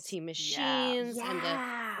specialty machines and the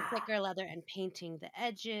thicker leather and painting the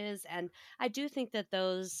edges. And I do think that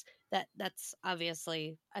that's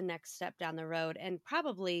obviously a next step down the road, and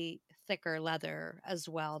probably thicker leather as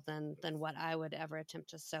well than what I would ever attempt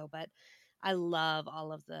to sew. But I love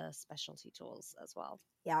all of the specialty tools as well.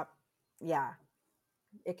 Yeah. Yeah.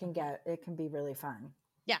 It can be really fun.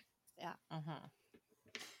 Yeah. Yeah. Mm-hmm.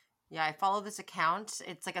 Yeah. I follow this account.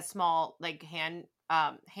 It's like a small, like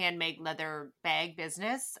handmade leather bag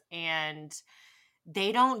business, and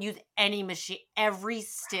they don't use any machine. Every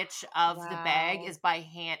stitch of the bag is by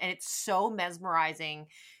hand, and it's so mesmerizing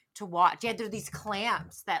to watch. Yeah, there are these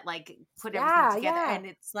clamps that like put everything together, and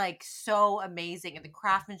it's like so amazing. And the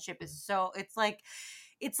craftsmanship is so. It's like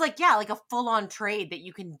like a full on trade that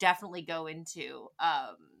you can definitely go into,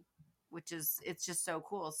 which is it's just so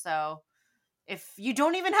cool. So. If you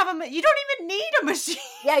don't even you don't even need a machine.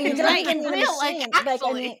 Yeah, you don't even need a machine. Like,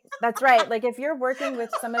 I mean, that's right. Like if you're working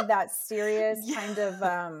with some of that serious kind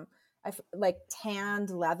of like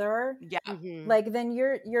tanned leather, like then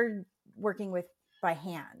you're working with by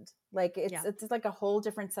hand. Like it's like a whole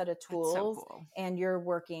different set of tools, so cool. And you're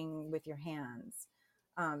working with your hands.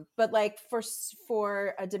 But like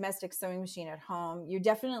for a domestic sewing machine at home, you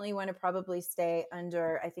definitely want to probably stay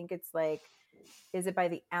under. I think it's like. Is it by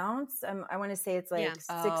the ounce? I want to say it's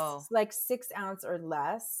like 6 ounce or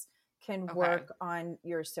less can work on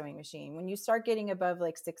your sewing machine. When you start getting above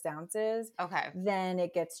like 6 ounces, then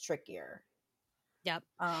it gets trickier. Yep.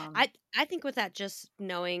 I think with that, just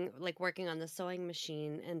knowing, like working on the sewing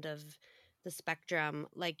machine end of the spectrum,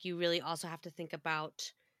 like you really also have to think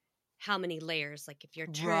about how many layers, like if you're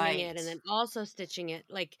turning it and then also stitching it,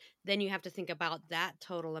 like then you have to think about that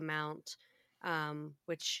total amount.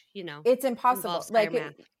 Which, it's impossible. Like,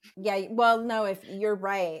 well, no, if you're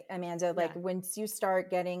right, Amanda, like once you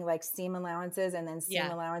start getting like seam allowances and then seam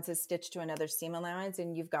allowances stitched to another seam allowance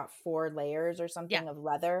and you've got 4 layers or something of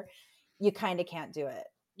leather, you kind of can't do it.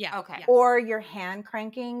 Yeah. Okay. Yeah. Or you're hand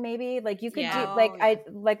cranking maybe. Like you could do I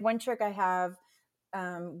like one trick I have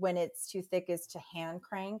when it's too thick is to hand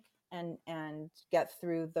crank and get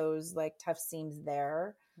through those like tough seams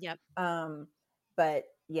there. Yep. But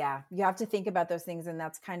yeah, you have to think about those things. And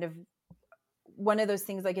that's kind of one of those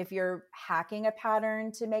things, like if you're hacking a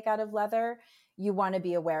pattern to make out of leather, you want to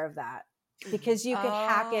be aware of that because you could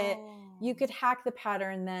hack it. You could hack the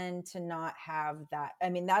pattern then to not have that. I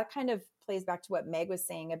mean, that kind of plays back to what Meg was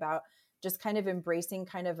saying about just kind of embracing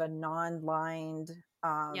kind of a non-lined,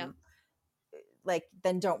 like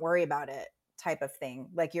then don't worry about it type of thing.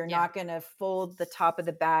 Like you're not going to fold the top of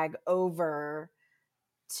the bag over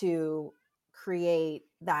to create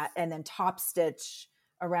that and then top stitch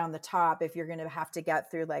around the top if you're going to have to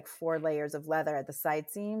get through like 4 layers of leather at the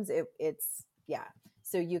side seams. It's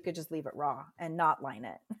so you could just leave it raw and not line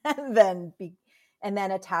it and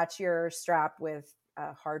then attach your strap with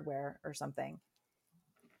hardware or something.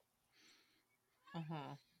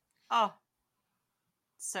 Oh,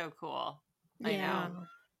 so cool. I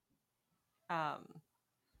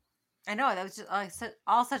know that was just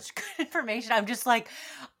all such good information. I'm just like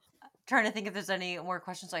trying to think if there's any more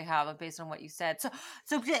questions I have based on what you said.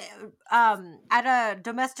 So at a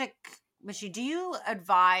domestic machine, do you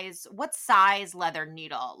advise what size leather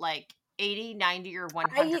needle? Like 80, 90, or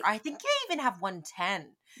 100? I think they even have 110.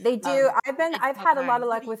 They do. I've had a lot of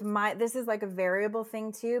luck with this is like a variable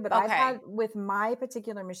thing too, but I've had with my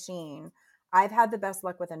particular machine, I've had the best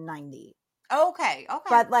luck with a 90. Okay.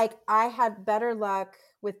 But like I had better luck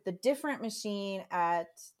with the different machine at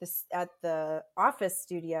the office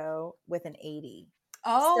studio with an 80.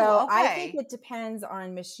 So I think it depends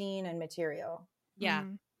on machine and material. Yeah.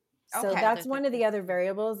 So that's one of the other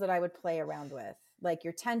variables that I would play around with, like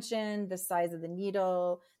your tension, the size of the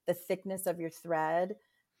needle, the thickness of your thread,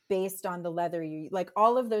 based on the leather you like.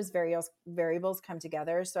 All of those variables come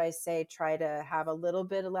together. So I say try to have a little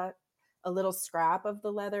bit of a little scrap of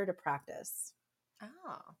the leather to practice.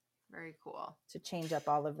 Oh, very cool. To change up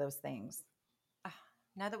all of those things.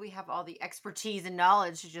 Now that we have all the expertise and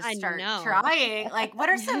knowledge to just start trying, like what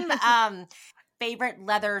are some favorite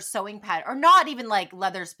leather sewing pattern, or not even like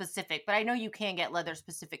leather specific, but I know you can get leather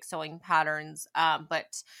specific sewing patterns,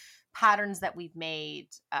 but patterns that we've made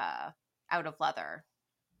out of leather.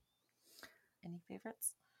 Any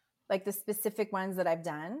favorites? Like the specific ones that I've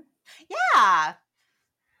done? Yeah.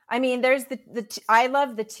 I mean, there's I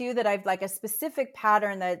love the 2 that I've like a specific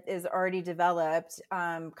pattern that is already developed,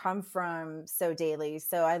 come from Sew Daily.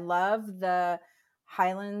 So I love the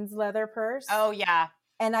Highlands leather purse. Oh yeah.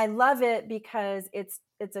 And I love it because it's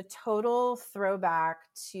a total throwback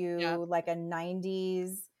to like a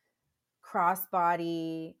 90s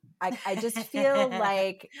crossbody. I just feel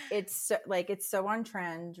like it's so on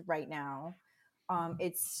trend right now.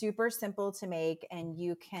 It's super simple to make, and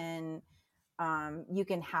you can You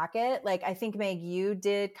can hack it. Like I think Meg, you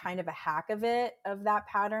did kind of a hack of that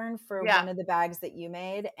pattern for one of the bags that you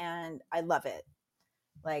made, and I love it.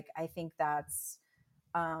 Like I think that's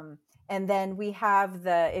and then we have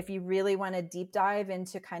if you really want to deep dive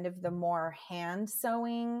into kind of the more hand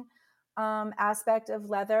sewing aspect of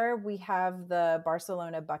leather, we have the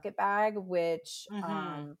Barcelona bucket bag, which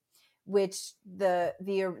the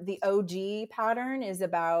OG pattern is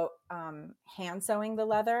about hand sewing the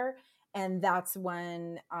leather, and that's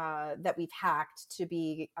one that we've hacked to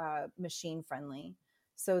be machine friendly.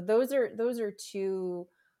 So those are two.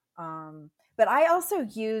 But I also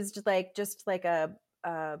used just a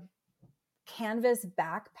canvas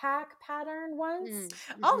backpack pattern once.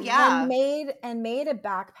 Oh yeah. And made a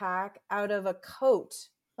backpack out of a coat,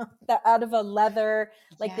 out of a leather,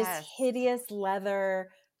 like this hideous leather,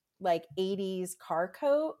 like 80s car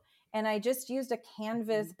coat. And I just used a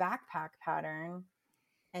canvas backpack pattern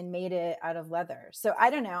and made it out of leather. So I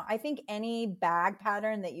don't know. I think any bag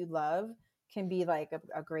pattern that you love can be like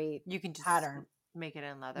a great you can just pattern. Make it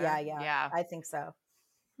in leather. Yeah. I think so.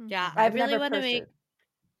 Yeah, I really want to make.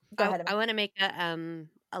 Go ahead. I want to make a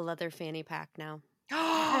leather fanny pack now.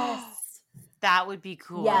 Yes, that would be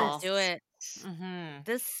cool. Yes, do it. Mm-hmm.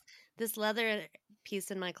 This leather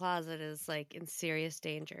piece in my closet is like in serious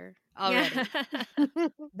danger already. Yeah.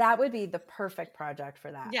 That would be the perfect project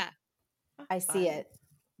for that. Yeah, I see it.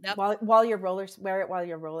 Yep. While you're wear it while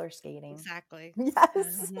you're roller skating. Exactly.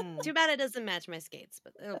 Yes. Too bad it doesn't match my skates,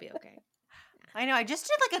 but it'll be okay. I know. I just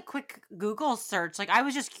did like a quick Google search. Like I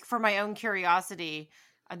was just for my own curiosity.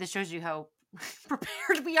 This shows you how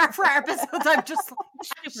prepared we are for our episodes. I'm just like,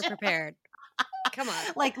 super prepared. Come on.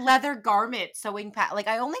 Like leather garment sewing pattern. Like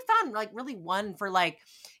I only found like really one for like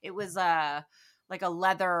it was like a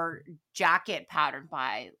leather jacket pattern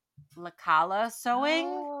by La Cala Sewing.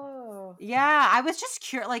 Oh. Yeah, I was just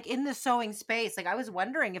curious, like in the sewing space, like I was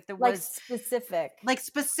wondering if there was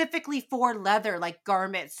specifically for leather, like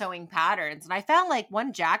garment sewing patterns. And I found like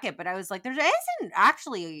one jacket, but I was like, there isn't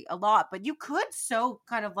actually a lot, but you could sew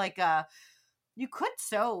kind of like a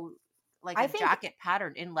jacket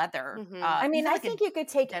pattern in leather. Mm-hmm. I mean, I think you could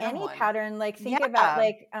take any pattern, like think about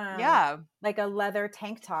like a leather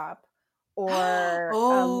tank top. Or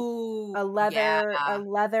a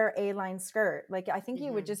leather A-line skirt. Like I think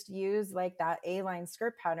you would just use like that A-line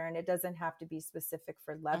skirt pattern. It doesn't have to be specific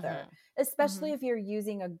for leather, especially if you're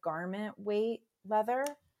using a garment weight leather,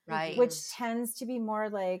 right? Which tends to be more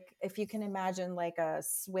like, if you can imagine like a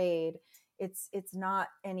suede, it's not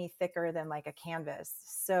any thicker than like a canvas.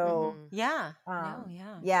 So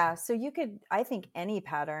So you could, I think any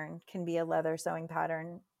pattern can be a leather sewing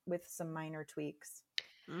pattern with some minor tweaks.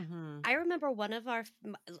 Mm-hmm. I remember one of I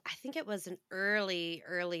think it was an early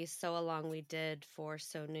sew along we did for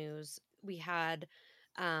Sew News. We had,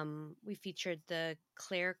 we featured the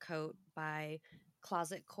Claire coat by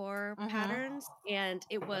Closet Core Patterns, and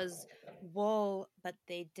it was wool, but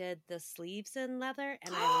they did the sleeves in leather,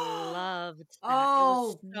 and I loved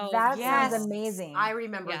that. That sounds amazing. I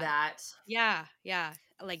remember that. Yeah.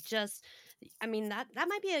 Like just. I mean, that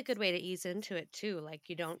might be a good way to ease into it too. Like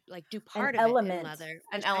you don't like do part of it in leather.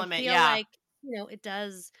 An element, I feel like, it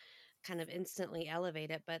does kind of instantly elevate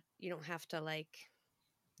it, but you don't have to like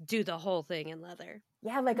do the whole thing in leather.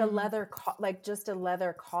 Yeah, like a leather, like just a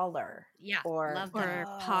leather collar. Yeah, or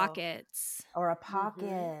pockets. Or a pocket.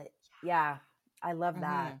 Mm-hmm. Yeah, I love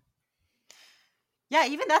that. Yeah,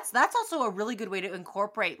 even that's also a really good way to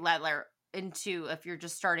incorporate leather into if you're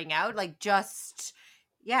just starting out, like just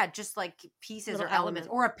like pieces little or elements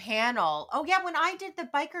or a panel. Oh yeah, when I did the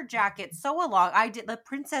biker jacket sew along, I did the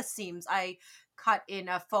princess seams. I cut in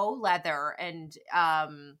a faux leather, and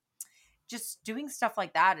just doing stuff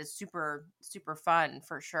like that is super, super fun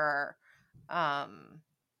for sure. I'm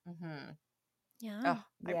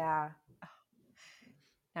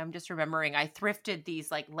just remembering I thrifted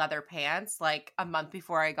these like leather pants like a month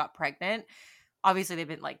before I got pregnant. Obviously they've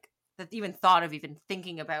been like even thought of even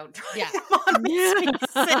thinking about trying them on.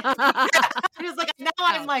 I was like, now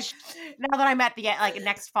that I'm at the like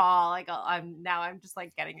next fall, like I'm just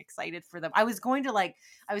like getting excited for them. I was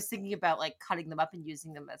thinking about like cutting them up and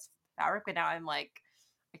using them as fabric, but now I'm like,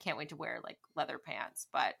 I can't wait to wear like leather pants.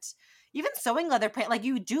 But even sewing leather pants, like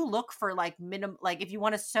you do look for like like if you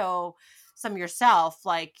want to sew some yourself,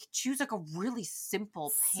 like choose like a really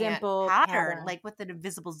simple pattern, like with an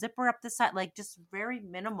invisible zipper up the side, like just very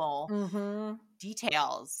minimal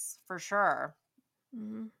details for sure.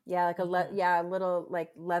 Yeah, like a little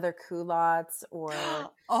like leather culottes or leather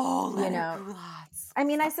culottes. I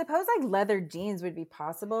mean, I suppose like leather jeans would be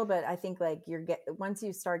possible, but I think like once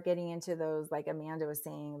you start getting into those, like Amanda was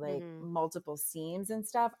saying, like multiple seams and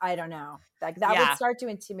stuff, I don't know. Like that would start to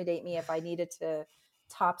intimidate me if I needed to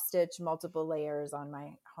top stitch multiple layers on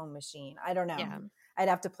my home machine. I don't know. Yeah. I'd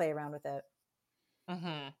have to play around with it.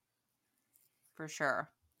 For sure.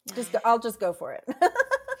 I'll just go for it.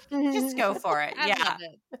 Just go for it. I love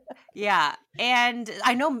it. Yeah. And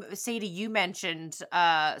I know, Sadie, you mentioned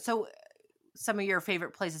so some of your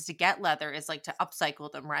favorite places to get leather is like to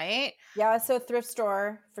upcycle them, right? Yeah, so thrift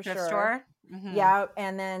store for sure. Thrift store? Yeah,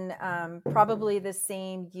 and then probably the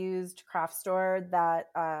same used craft store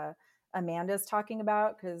that Amanda's talking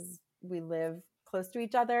about, because we live close to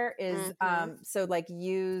each other, is so like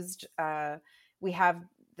used we have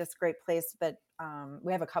this great place that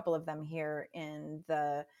we have a couple of them here in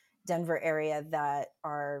the Denver area that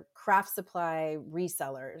are craft supply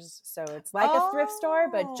resellers. So it's like a thrift store,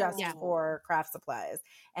 but just for craft supplies.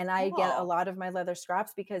 And I get a lot of my leather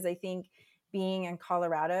scraps because I think being in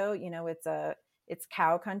Colorado, you know, it's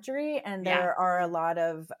cow country, and there are a lot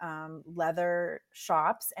of leather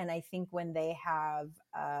shops. And I think when they have,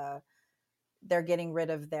 they're getting rid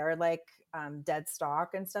of their like dead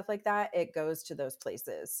stock and stuff like that, it goes to those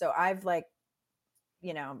places. So I've like,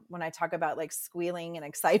 you know, when I talk about like squealing and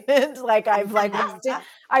excitement, like I've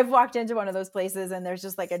walked into one of those places and there's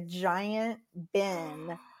just like a giant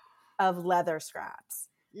bin of leather scraps.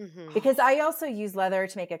 Because I also use leather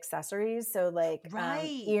to make accessories. So like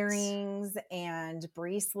earrings and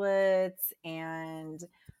bracelets and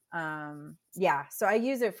so I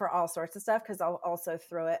use it for all sorts of stuff, because I'll also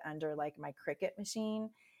throw it under like my Cricut machine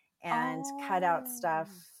and cut out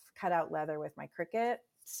leather with my Cricut.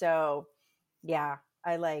 So yeah,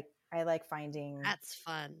 I like finding that's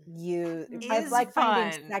fun. I like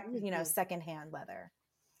finding secondhand leather.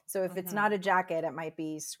 So if it's not a jacket, it might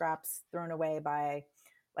be scraps thrown away by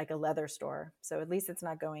like a leather store. So at least it's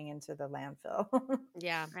not going into the landfill.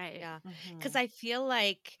 Yeah, right. Yeah, because I feel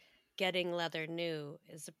like getting leather new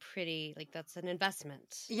is a pretty that's an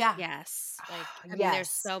investment. Yeah. Yes. Like I mean, there's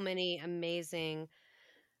so many amazing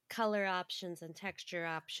color options and texture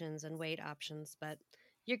options and weight options, but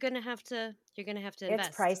you're gonna have to invest.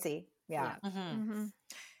 It's pricey. Yeah.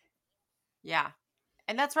 Yeah.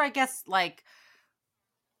 And that's where I guess like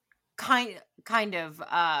kind of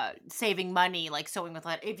saving money, like sewing with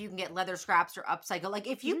leather, if you can get leather scraps or upcycle, like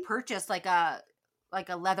if you purchase like a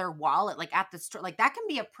leather wallet like at the store, like that can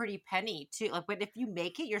be a pretty penny too. Like, but if you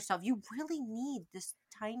make it yourself, you really need this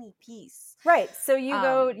tiny piece, right? So you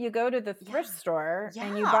go to the thrift store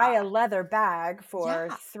and you buy a leather bag for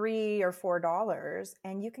 $3 or $4,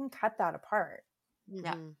 and you can cut that apart.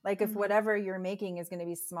 Like if whatever you're making is going to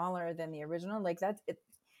be smaller than the original, like that's it.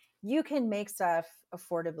 You can make stuff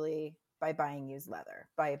affordably by buying used leather,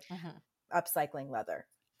 by upcycling leather.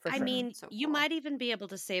 I mean, you might even be able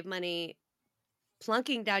to save money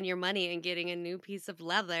plunking down your money and getting a new piece of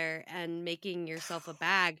leather and making yourself a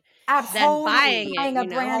bag. Absolutely. Than buying a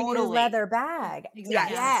brand new leather bag.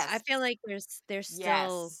 Exactly. Yes. I feel like there's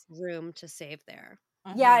still room to save there.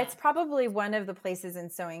 Yeah, it's probably one of the places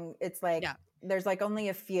in sewing. It's like there's like only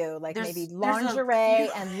a few, like maybe lingerie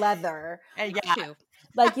and leather.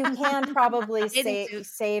 Like you can probably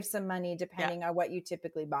save some money depending on what you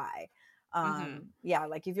typically buy.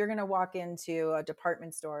 Like if you're going to walk into a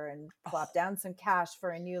department store and plop down some cash for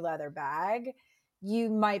a new leather bag, you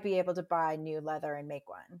might be able to buy new leather and make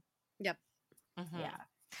one. Yep. Yeah.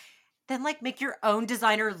 Then like make your own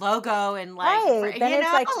designer logo and like then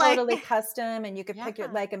it's like totally custom, and you could pick your,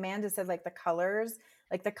 like Amanda said, like the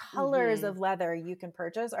colors of leather you can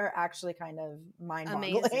purchase are actually kind of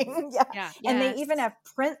mind-boggling. And they even have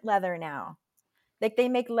print leather now. Like they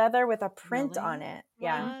make leather with a print on it.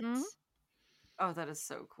 Oh, that is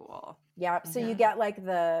so cool. Yeah. So you get like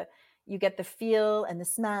you get the feel and the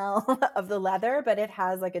smell of the leather, but it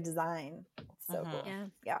has like a design. It's so cool.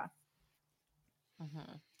 Yeah.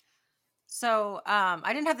 So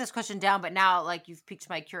I didn't have this question down, but now like you've piqued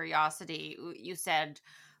my curiosity. You said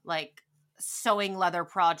like sewing leather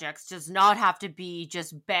projects does not have to be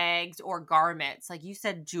just bags or garments. Like you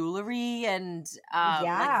said, jewelry and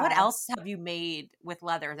like what else have you made with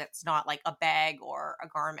leather that's not like a bag or a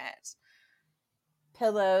garment?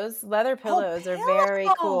 Pillows. Leather pillows are very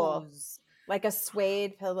cool. Like a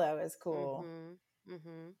suede pillow is cool.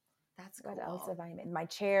 That's what cool. else have I made? My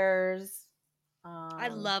chairs. I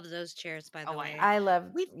love those chairs, by the way. I love.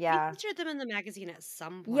 We featured them in the magazine at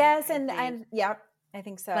some point. Yes, and I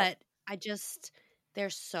think so. But they're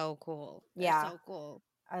so cool. They're so cool.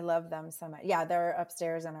 I love them so much. Yeah, they're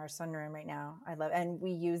upstairs in our sunroom right now. And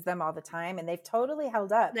we use them all the time, and they've totally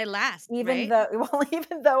held up. They last, even right?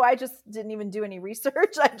 even though I just didn't even do any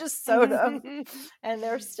research, I just sewed them, and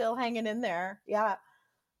they're still hanging in there. Yeah.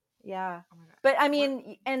 Yeah. Oh my God. But I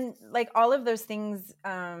mean, and like all of those things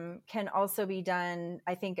can also be done.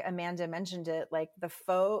 I think Amanda mentioned it, like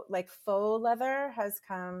faux leather has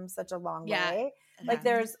come such a long way. Like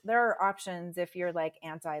there are options if you're like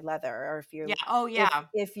anti-leather, or if you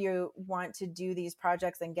if you want to do these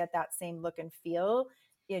projects and get that same look and feel,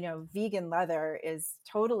 vegan leather is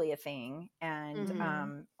totally a thing.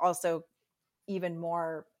 And also even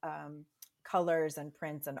more colors and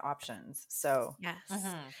prints and options. So yes.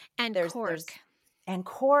 Mm-hmm. And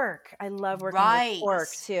cork. I love working with cork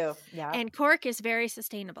too. Yeah. And cork is very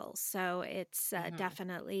sustainable. So it's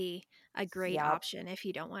definitely a great option if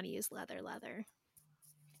you don't want to use leather.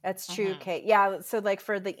 That's true, Kate. Yeah. So like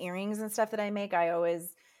for the earrings and stuff that I make, I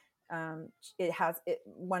always,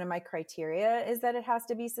 one of my criteria is that it has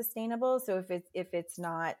to be sustainable. So if it's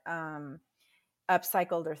not,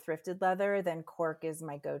 upcycled or thrifted leather, then cork is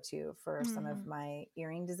my go-to for some of my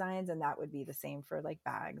earring designs, and that would be the same for like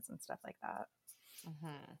bags and stuff like that.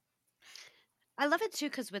 I love it too,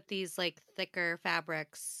 because with these like thicker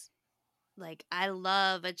fabrics, like I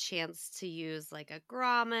love a chance to use like a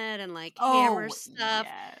grommet and like hammer stuff.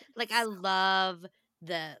 Yes. Like I love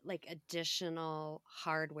the like additional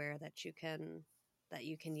hardware that you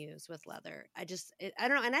can use with leather. I don't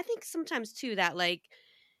know, and I think sometimes too that like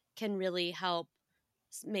can really help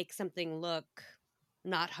make something look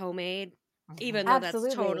not homemade, even though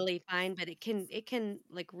that's totally fine. But it can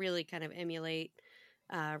like really kind of emulate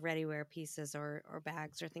ready-wear pieces or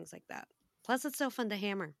bags or things like that. Plus, it's so fun to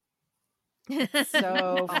hammer. It's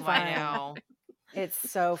so fun. I know.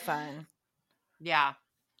 It's so fun. Yeah.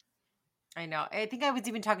 I know. I think I was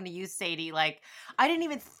even talking to you, Sadie. Like, I didn't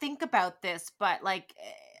even think about this, but like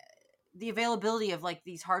the availability of like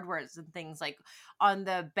these hardwares and things like on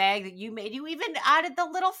the bag that you made, you even added the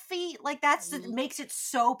little feet. Like it makes it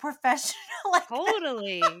so professional. Like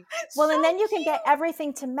totally. Well, and then you can get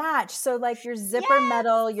everything to match. So like your zipper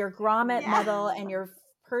metal, your grommet metal, and your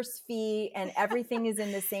purse feet, and everything is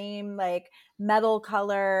in the same like metal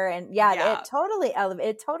color. And it totally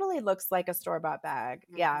looks like a store-bought bag.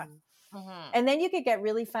 Yeah. And then you could get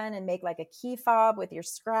really fun and make like a key fob with your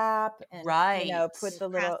scrap and put the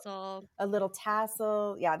little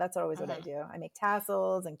tassel. Yeah, that's always what I do. I make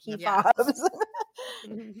tassels and key fobs,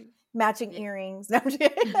 matching earrings. No, I'm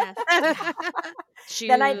kidding.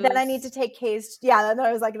 Then I need to take Kate's. Yeah, then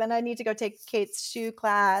I was like, then I need to go take Kate's shoe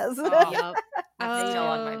class. That's still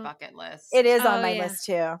on my bucket list. It is on my list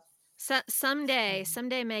too. So someday,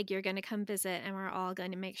 Meg, you're going to come visit, and we're all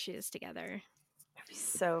going to make shoes together.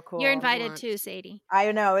 So cool. You're invited too, Sadie. I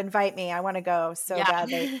know. Invite me. I want to go so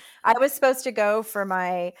badly. I was supposed to go for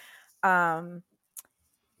my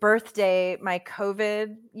birthday, my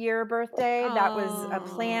COVID year birthday. That was a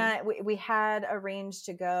plan. We had arranged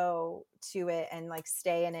to go to it and like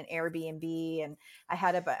stay in an Airbnb. And I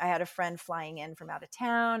had a friend flying in from out of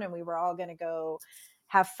town, and we were all going to go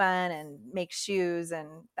have fun and make shoes, and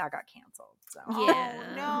that got canceled. So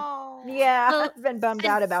I've been bummed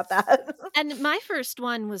out about that. And my first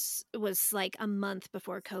one was like a month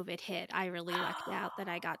before COVID hit. I really lucked out that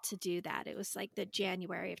I got to do that. It was like the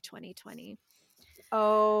January of 2020.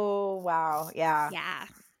 Oh wow. Yeah,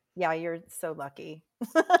 you're so lucky.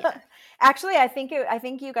 Actually, I think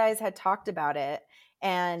you guys had talked about it.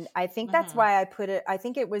 And I think that's why I put it. I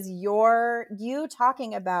think it was you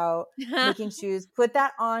talking about making shoes, put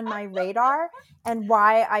that on my radar, and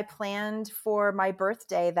why I planned for my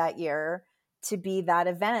birthday that year to be that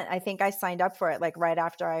event. I think I signed up for it like right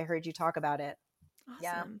after I heard you talk about it.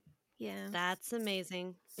 Awesome. Yeah. That's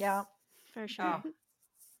amazing. Yeah. For sure. Oh,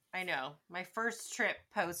 I know. My first trip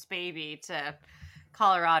post baby to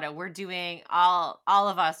Colorado, we're doing all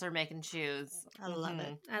of us are making shoes. I love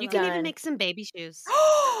it. You can even make some baby shoes.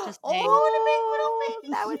 Just to make little baby.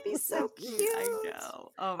 That would be so cute. I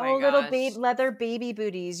know. Oh my gosh. Little leather baby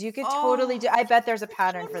booties. You could totally do. I bet there's a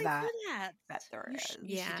pattern for that. I bet there is.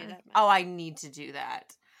 You should do that. Oh, I need to do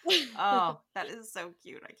that. Oh, that is so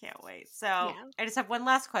cute. I can't wait. So I just have one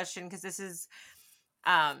last question, because this is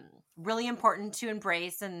really important to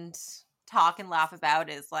embrace and talk and laugh about,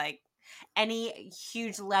 is like any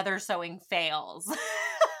huge leather sewing fails.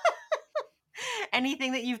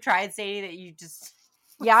 Anything that you've tried, Sadie, that you just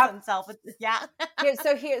so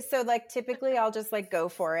like typically I'll just like go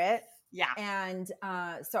for it. Yeah. And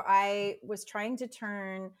so I was trying to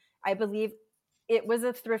turn, I believe it was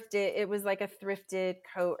like a thrifted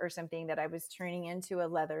coat or something that I was turning into a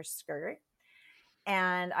leather skirt.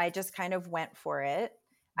 And I just kind of went for it.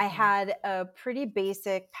 I had a pretty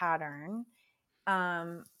basic pattern.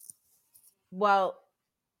 Well,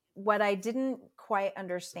 what I didn't quite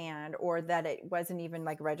understand, or that it wasn't even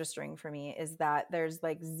like registering for me, is that there's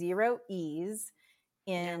like 0 ease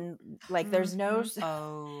in like there's no.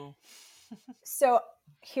 Oh. So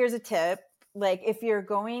here's a tip. Like if you're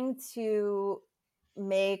going to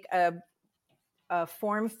make a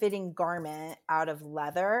form-fitting garment out of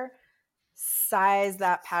leather, size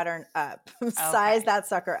that pattern up. Size that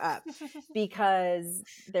sucker up, because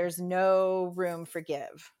there's no room for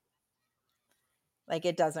give. Like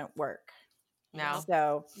it doesn't work. No.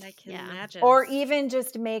 So I can imagine. Or even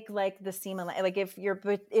just make like the seam, like if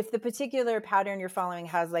the particular pattern you're following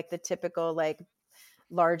has like the typical like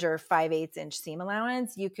larger 5/8 inch seam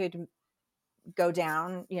allowance, you could go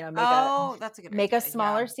down, that's a good make idea. a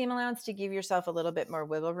smaller seam allowance to give yourself a little bit more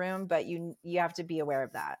wiggle room, but you have to be aware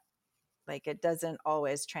of that. Like it doesn't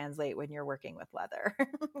always translate when you're working with leather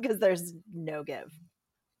because there's no give.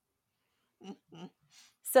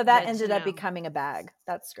 So that ended up becoming a bag.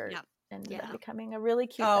 That skirt ended up becoming a really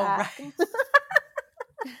cute bag. Right.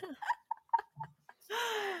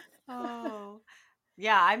 Oh,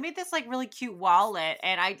 yeah. I made this like really cute wallet,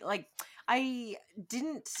 and I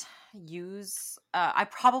didn't use. I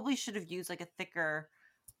probably should have used like a thicker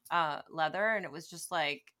leather, and it was just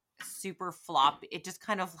like super floppy. It just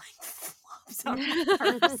kind of like flops out my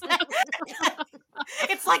purse.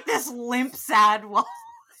 It's like this limp, sad wallet.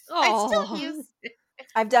 I still use it.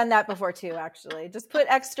 I've done that before too, actually. Just put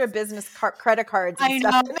extra business credit cards and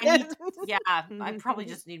stuff in it. I probably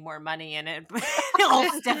just need more money in it.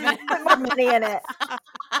 I'll stiff it. Put more money in it.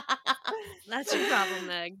 That's your problem,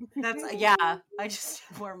 Meg. I just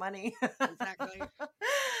need more money. Exactly.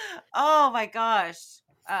 Oh my gosh.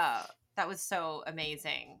 That was so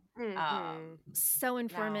amazing. So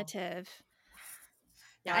informative.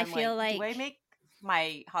 Now I feel like do I make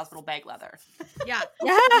my hospital bag leather? Yeah.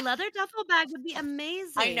 A leather duffel bag would be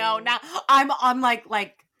amazing. I know. Now I'm like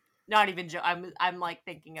not even I'm like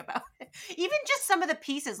thinking about it. Even just some of the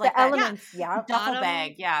pieces, like the elements, duffel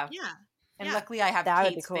bag, yeah. And luckily I have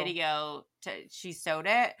Kate's video. She sewed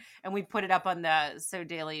it, and we put it up on the Sew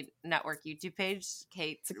Daily Network YouTube page.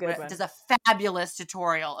 Kate does a fabulous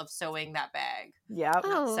tutorial of sewing that bag. Yeah.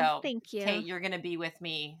 Oh, so thank you. Kate, you're going to be with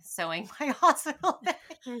me sewing my hospital bag.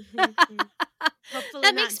 Hopefully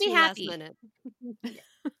that makes me happy.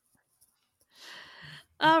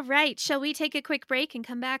 All right. Shall we take a quick break and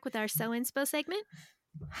come back with our Sew Inspo segment?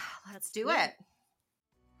 Let's do it.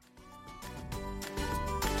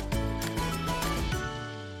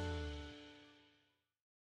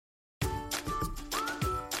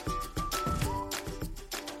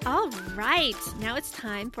 All right, now it's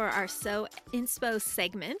time for our Sew Inspo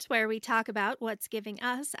segment where we talk about what's giving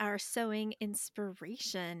us our sewing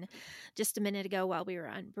inspiration. Just a minute ago while we were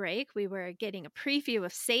on break, we were getting a preview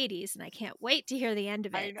of Sadie's, and I can't wait to hear the end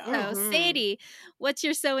of it. So, Sadie, what's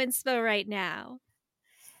your Sew Inspo right now?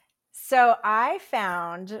 So I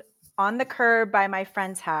found on the curb by my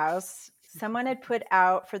friend's house, someone had put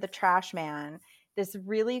out for the trash man this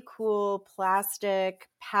really cool plastic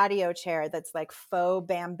patio chair that's like faux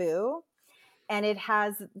bamboo. And it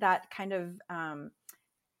has that kind of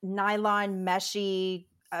nylon meshy,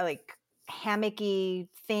 like hammocky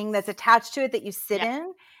thing that's attached to it that you sit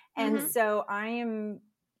in. And so I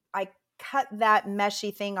cut that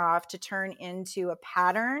meshy thing off to turn into a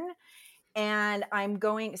pattern. And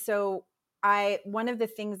one of the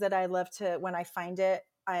things that I love to, when I find it,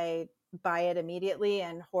 I buy it immediately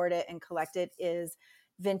and hoard it and collect it, is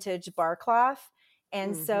vintage bar cloth.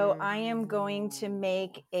 And so I am going to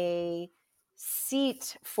make a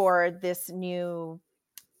seat for this new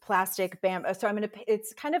plastic bamboo. So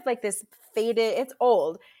it's kind of like this faded, it's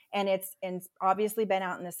old, and it's obviously been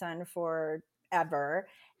out in the sun forever.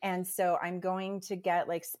 And so I'm going to get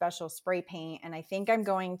like special spray paint, and I think I'm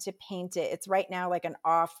going to paint it. It's right now like an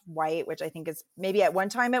off-white, which I think is maybe at one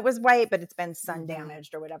time it was white, but it's been sun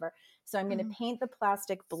damaged or whatever. So I'm going to paint the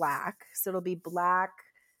plastic black. So it'll be black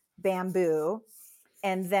bamboo.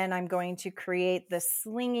 And then I'm going to create the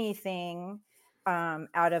slingy thing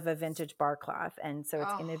out of a vintage bar cloth. And so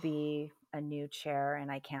it's going to be a new chair, and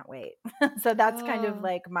I can't wait. So that's kind of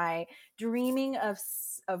like my dreaming of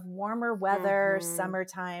warmer weather,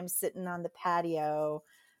 summertime, sitting on the patio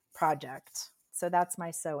project. So that's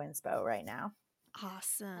my Sew Inspo right now.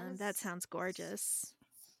 Awesome. That sounds gorgeous.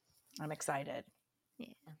 I'm excited.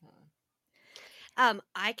 Yeah.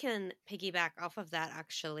 I can piggyback off of that,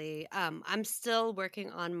 actually. I'm still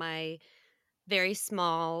working on my very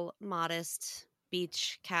small, modest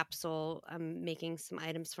beach capsule. I'm making some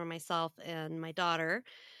items for myself and my daughter.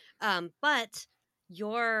 But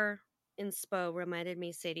your inspo reminded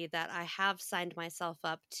me, Sadie, that I have signed myself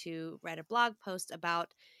up to write a blog post about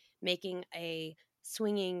making a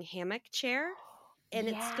swinging hammock chair. And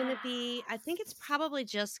it's going to be, I think it's probably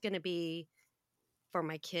just going to be for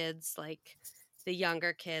my kids, like the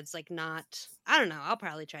younger kids, like not, I don't know, I'll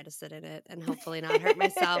probably try to sit in it and hopefully not hurt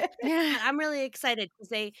myself. But I'm really excited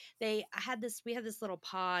because we had this little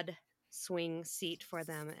pod swing seat for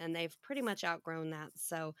them, and they've pretty much outgrown that.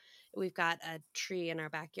 So we've got a tree in our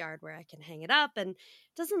backyard where I can hang it up, and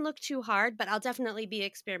it doesn't look too hard, but I'll definitely be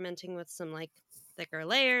experimenting with some like thicker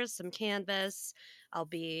layers, some canvas. I'll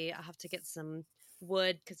have to get some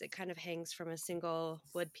wood because it kind of hangs from a single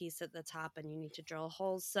wood piece at the top and you need to drill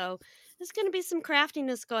holes. So there's going to be some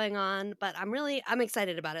craftiness going on, but I'm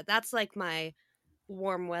excited about it. That's like my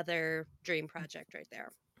warm weather dream project right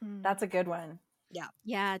there. That's a good one. Yeah.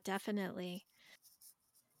 Yeah, definitely.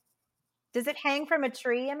 Does it hang from a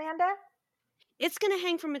tree, Amanda? It's going to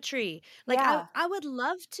hang from a tree. Like I would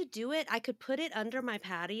love to do it. I could put it under my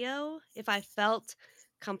patio if I felt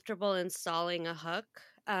comfortable installing a hook.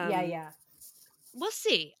 Yeah. We'll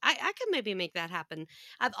see. I could maybe make that happen.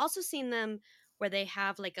 I've also seen them where they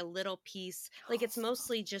have like a little piece, like it's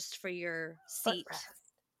mostly just for your seat.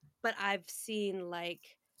 But I've seen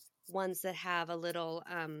like ones that have a little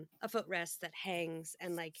a footrest that hangs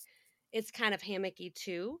and like it's kind of hammocky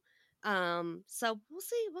too. So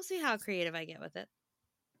we'll see how creative I get with it.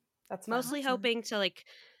 That's mostly hoping to like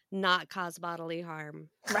not cause bodily harm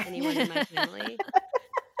to anyone in my family.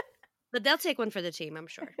 But they'll take one for the team, I'm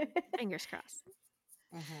sure. Fingers crossed.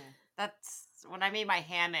 That's when I made my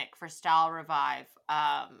hammock for Style Revive.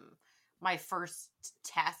 My first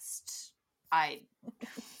test, I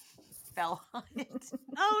fell on it.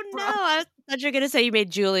 Oh no! I thought you were gonna say you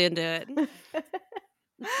made Julian do it.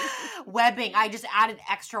 Webbing. I just added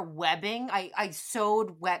extra webbing. I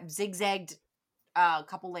sewed zigzagged a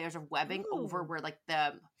couple layers of webbing over where like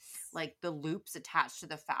the loops attached to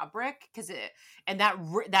the fabric and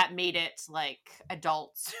that made it like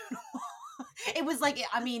adult suitable. It was like,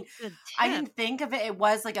 I mean, I didn't think of it. It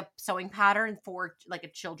was like a sewing pattern for like a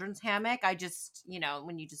children's hammock. I just,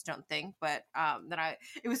 when you just don't think, but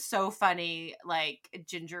it was so funny. Like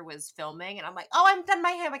Ginger was filming and I'm like, oh, I'm done my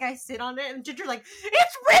hammock. I sit on it and Ginger's like,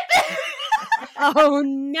 it's ripping. Oh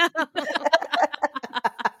no.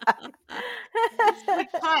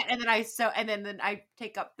 Cut, and then I sew, and then I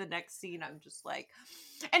take up the next scene. I'm just like,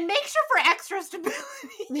 and make sure for extra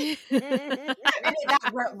stability. And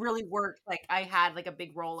that really worked. Like I had like a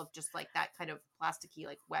big roll of just like that kind of plasticky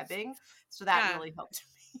like webbing, so that really helped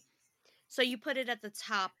me. So you put it at the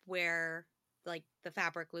top where like the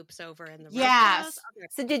fabric loops over and the yes. Okay.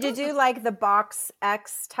 So did you do like the box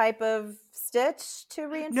X type of stitch to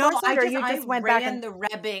reinforce no, it, or you just went back and the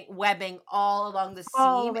webbing all along the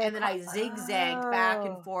seam, and then I zigzagged back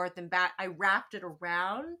and forth and back. I wrapped it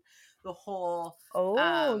around the whole.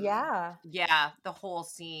 The whole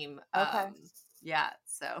seam. Okay.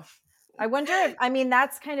 So. I wonder if,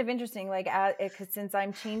 that's kind of interesting, like, because since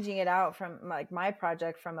I'm changing it out from like my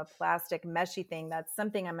project from a plastic meshy thing, that's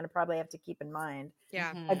something I'm going to probably have to keep in mind.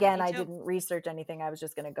 Yeah. Again, I didn't research anything. I was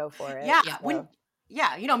just going to go for it. Yeah. So.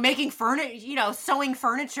 Making furniture, sewing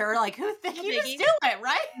furniture, like you just do it,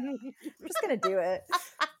 right? I'm just going to do it.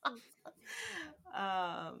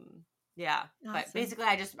 Yeah. Awesome. But basically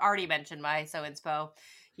I just already mentioned my sew inspo,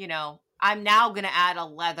 I'm now going to add a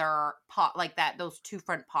leather like that, those two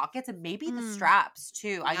front pockets and maybe the straps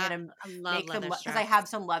too. I'm going to make them because I have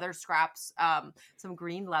some leather scraps, some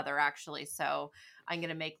green leather actually. So I'm going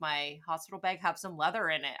to make my hospital bag have some leather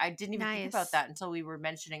in it. I didn't even think about that until we were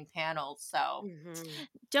mentioning panels. So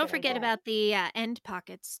don't forget about the end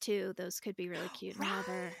pockets too. Those could be really cute in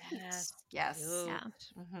leather. Yes. Yeah.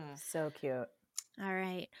 So cute. All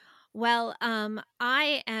right. Well,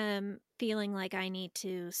 I am feeling like I need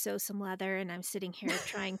to sew some leather, and I'm sitting here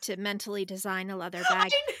trying to mentally design a leather bag.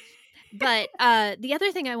 But the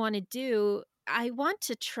other thing I want to do, I want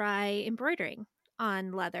to try embroidering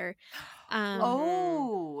on leather.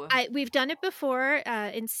 We've done it before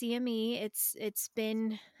in CME.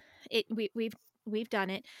 We've done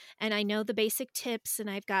it, and I know the basic tips, and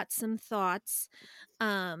I've got some thoughts.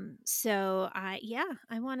 So I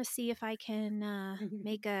want to see if I can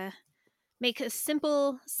make a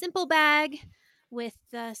simple bag with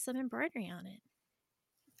some embroidery on it.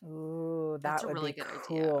 Ooh, that's would really be good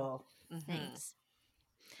cool. Idea. Thanks.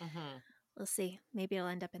 We'll see. Maybe it'll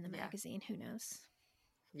end up in the magazine. Who knows?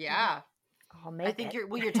 Yeah. I'll make I think it.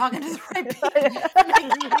 you're talking to the right people. Right?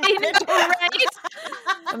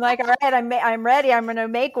 I'm like, all right, I'm ready. I'm going to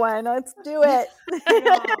make one. Let's do it.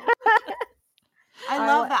 I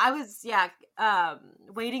love that. I was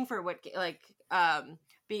waiting for what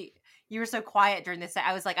you were so quiet during this.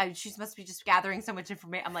 I was like, she must be just gathering so much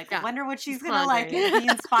information. I'm like, I wonder what she's going to like be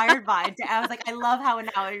inspired by. I was like, I love how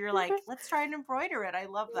now you're like, let's try and embroider it. I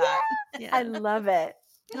love that. Yeah. I love it.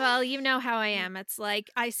 Well, you know how I am. It's like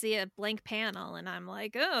I see a blank panel and I'm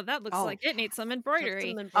like, oh, that looks like it needs some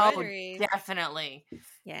embroidery. Oh, definitely.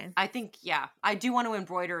 Yeah. I think, I do want to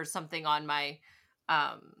embroider something on my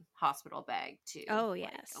hospital bag too. Oh,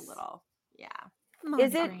 yes. Like a little,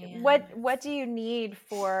 Is it, what do you need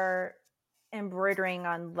for embroidering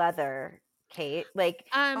on leather, Kate? Like,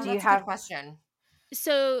 do you have a good question?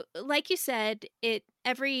 So, like you said,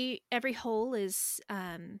 every hole is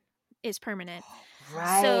permanent.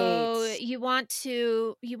 Right. So you want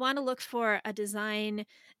to look for a design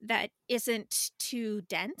that isn't too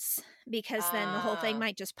dense, because then the whole thing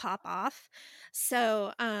might just pop off.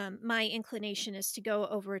 So my inclination is to go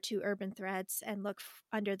over to Urban Threads and look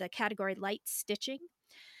under the category light stitching,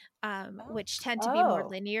 which tend to be more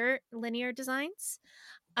linear designs.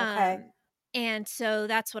 Okay. And so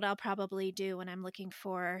that's what I'll probably do when I'm looking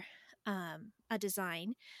for a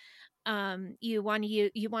design. You want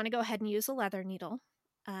to go ahead and use a leather needle,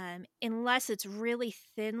 unless it's really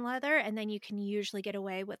thin leather, and then you can usually get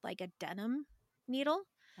away with like a denim needle.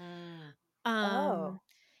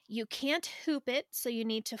 You can't hoop it, so you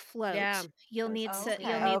need to float. Yeah. You'll need some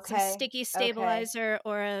sticky stabilizer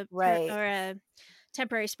or a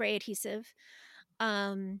temporary spray adhesive.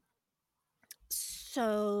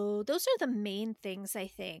 So those are the main things, I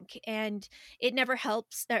think. And it never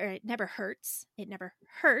helps, or it never hurts. It never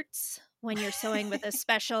hurts when you're sewing with a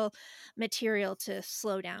special material to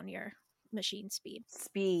slow down your machine speed.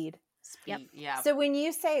 Yep. Yeah. So when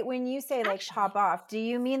you say like pop off, do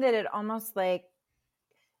you mean that it almost like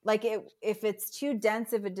if it's too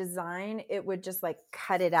dense of a design, it would just like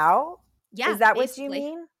cut it out? Yeah. Is that what you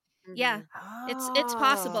mean? Yeah, it's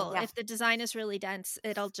possible. If the design is really dense,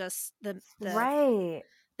 it'll just the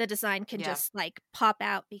design can just like pop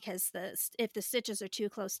out because if the stitches are too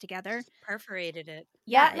close together, perforated it.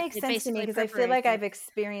 Yeah, that makes sense to me, because I feel like I've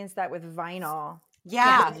experienced that with vinyl.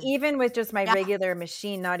 Yeah, even with just my regular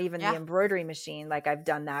machine, not even the embroidery machine. Like I've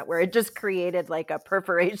done that where it just created like a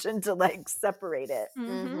perforation to like separate it.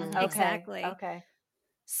 Mm-hmm. Okay. Exactly. Okay.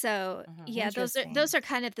 So those are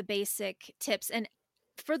kind of the basic tips. And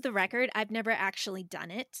for the record, I've never actually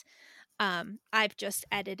done it. I've just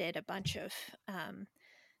edited a bunch of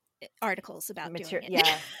articles about doing it.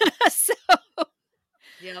 Yeah. So,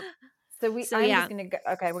 yep. I'm just gonna go.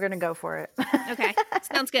 Okay, we're gonna go for it. Okay,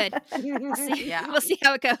 sounds good. We'll see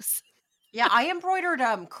how it goes. Yeah, I embroidered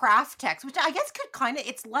Craftex, which I guess could kind of,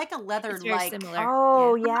 it's like a leather, it's very similar.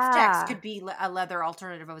 Oh, Craftex could be a leather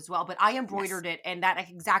alternative as well, but I embroidered it, and that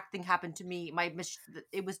exact thing happened to me.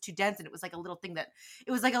 It was too dense, and it was like a little thing that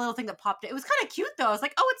popped. It was kind of cute though. I was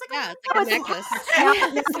like, oh, it's like a necklace.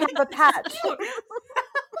 It's a patch.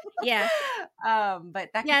 Yeah. But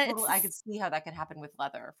that could I could see how that could happen with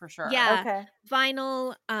leather for sure. Yeah. Okay.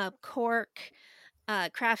 Vinyl, cork,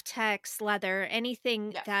 Craftex, leather,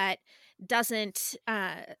 anything that doesn't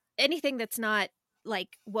anything that's not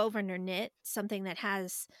like woven or knit, something that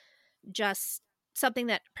has just something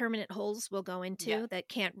that permanent holes will go into that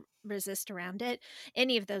can't resist around it.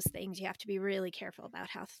 Any of those things, you have to be really careful about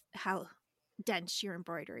how dense your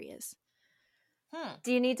embroidery is.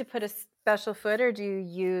 Do you need to put a special foot, or do you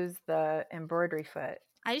use the embroidery foot?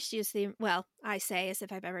 I just use I say as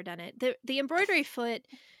if I've ever done it. The embroidery foot,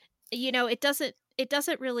 it doesn't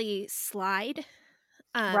really slide.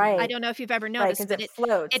 Right. I don't know if you've ever noticed, but it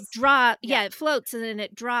floats. It drops. Yeah, it floats, and then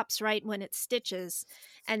it drops right when it stitches,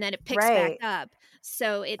 and then it picks back up.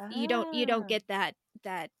 So you don't get that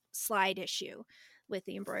slide issue with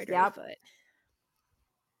the embroidery foot.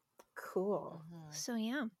 Cool. So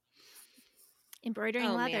embroidering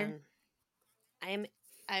leather. Man.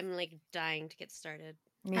 I'm like dying to get started.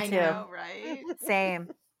 Me too. I know, right? Same.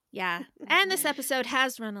 Yeah. And this episode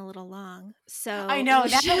has run a little long. So I know.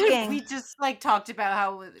 We just like talked about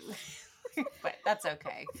how but that's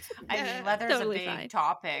okay. I mean, leather's totally a big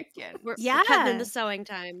topic, and we're cutting into sewing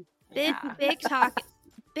time. Big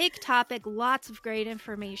topic, lots of great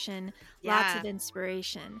information, lots of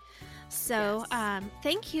inspiration. So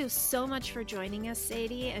thank you so much for joining us,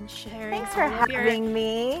 Sadie, and sharing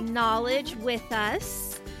me knowledge with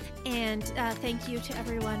us. And thank you to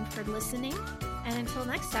everyone for listening. And until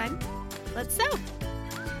next time, let's sew.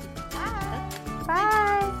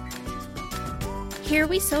 Bye. Here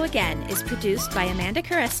We Sew Again is produced by Amanda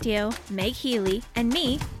Carestio, Meg Healy, and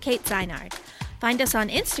me, Kate Zeinard. Find us on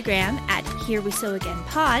Instagram at Here We Sew Again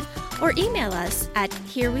Pod, or email us at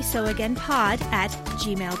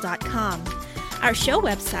herewesewagainpod@gmail.com. Our show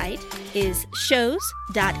website is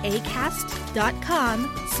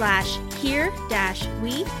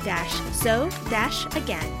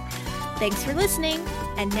shows.acast.com/here-we-so-again. Thanks for listening,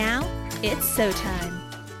 and now it's sew time.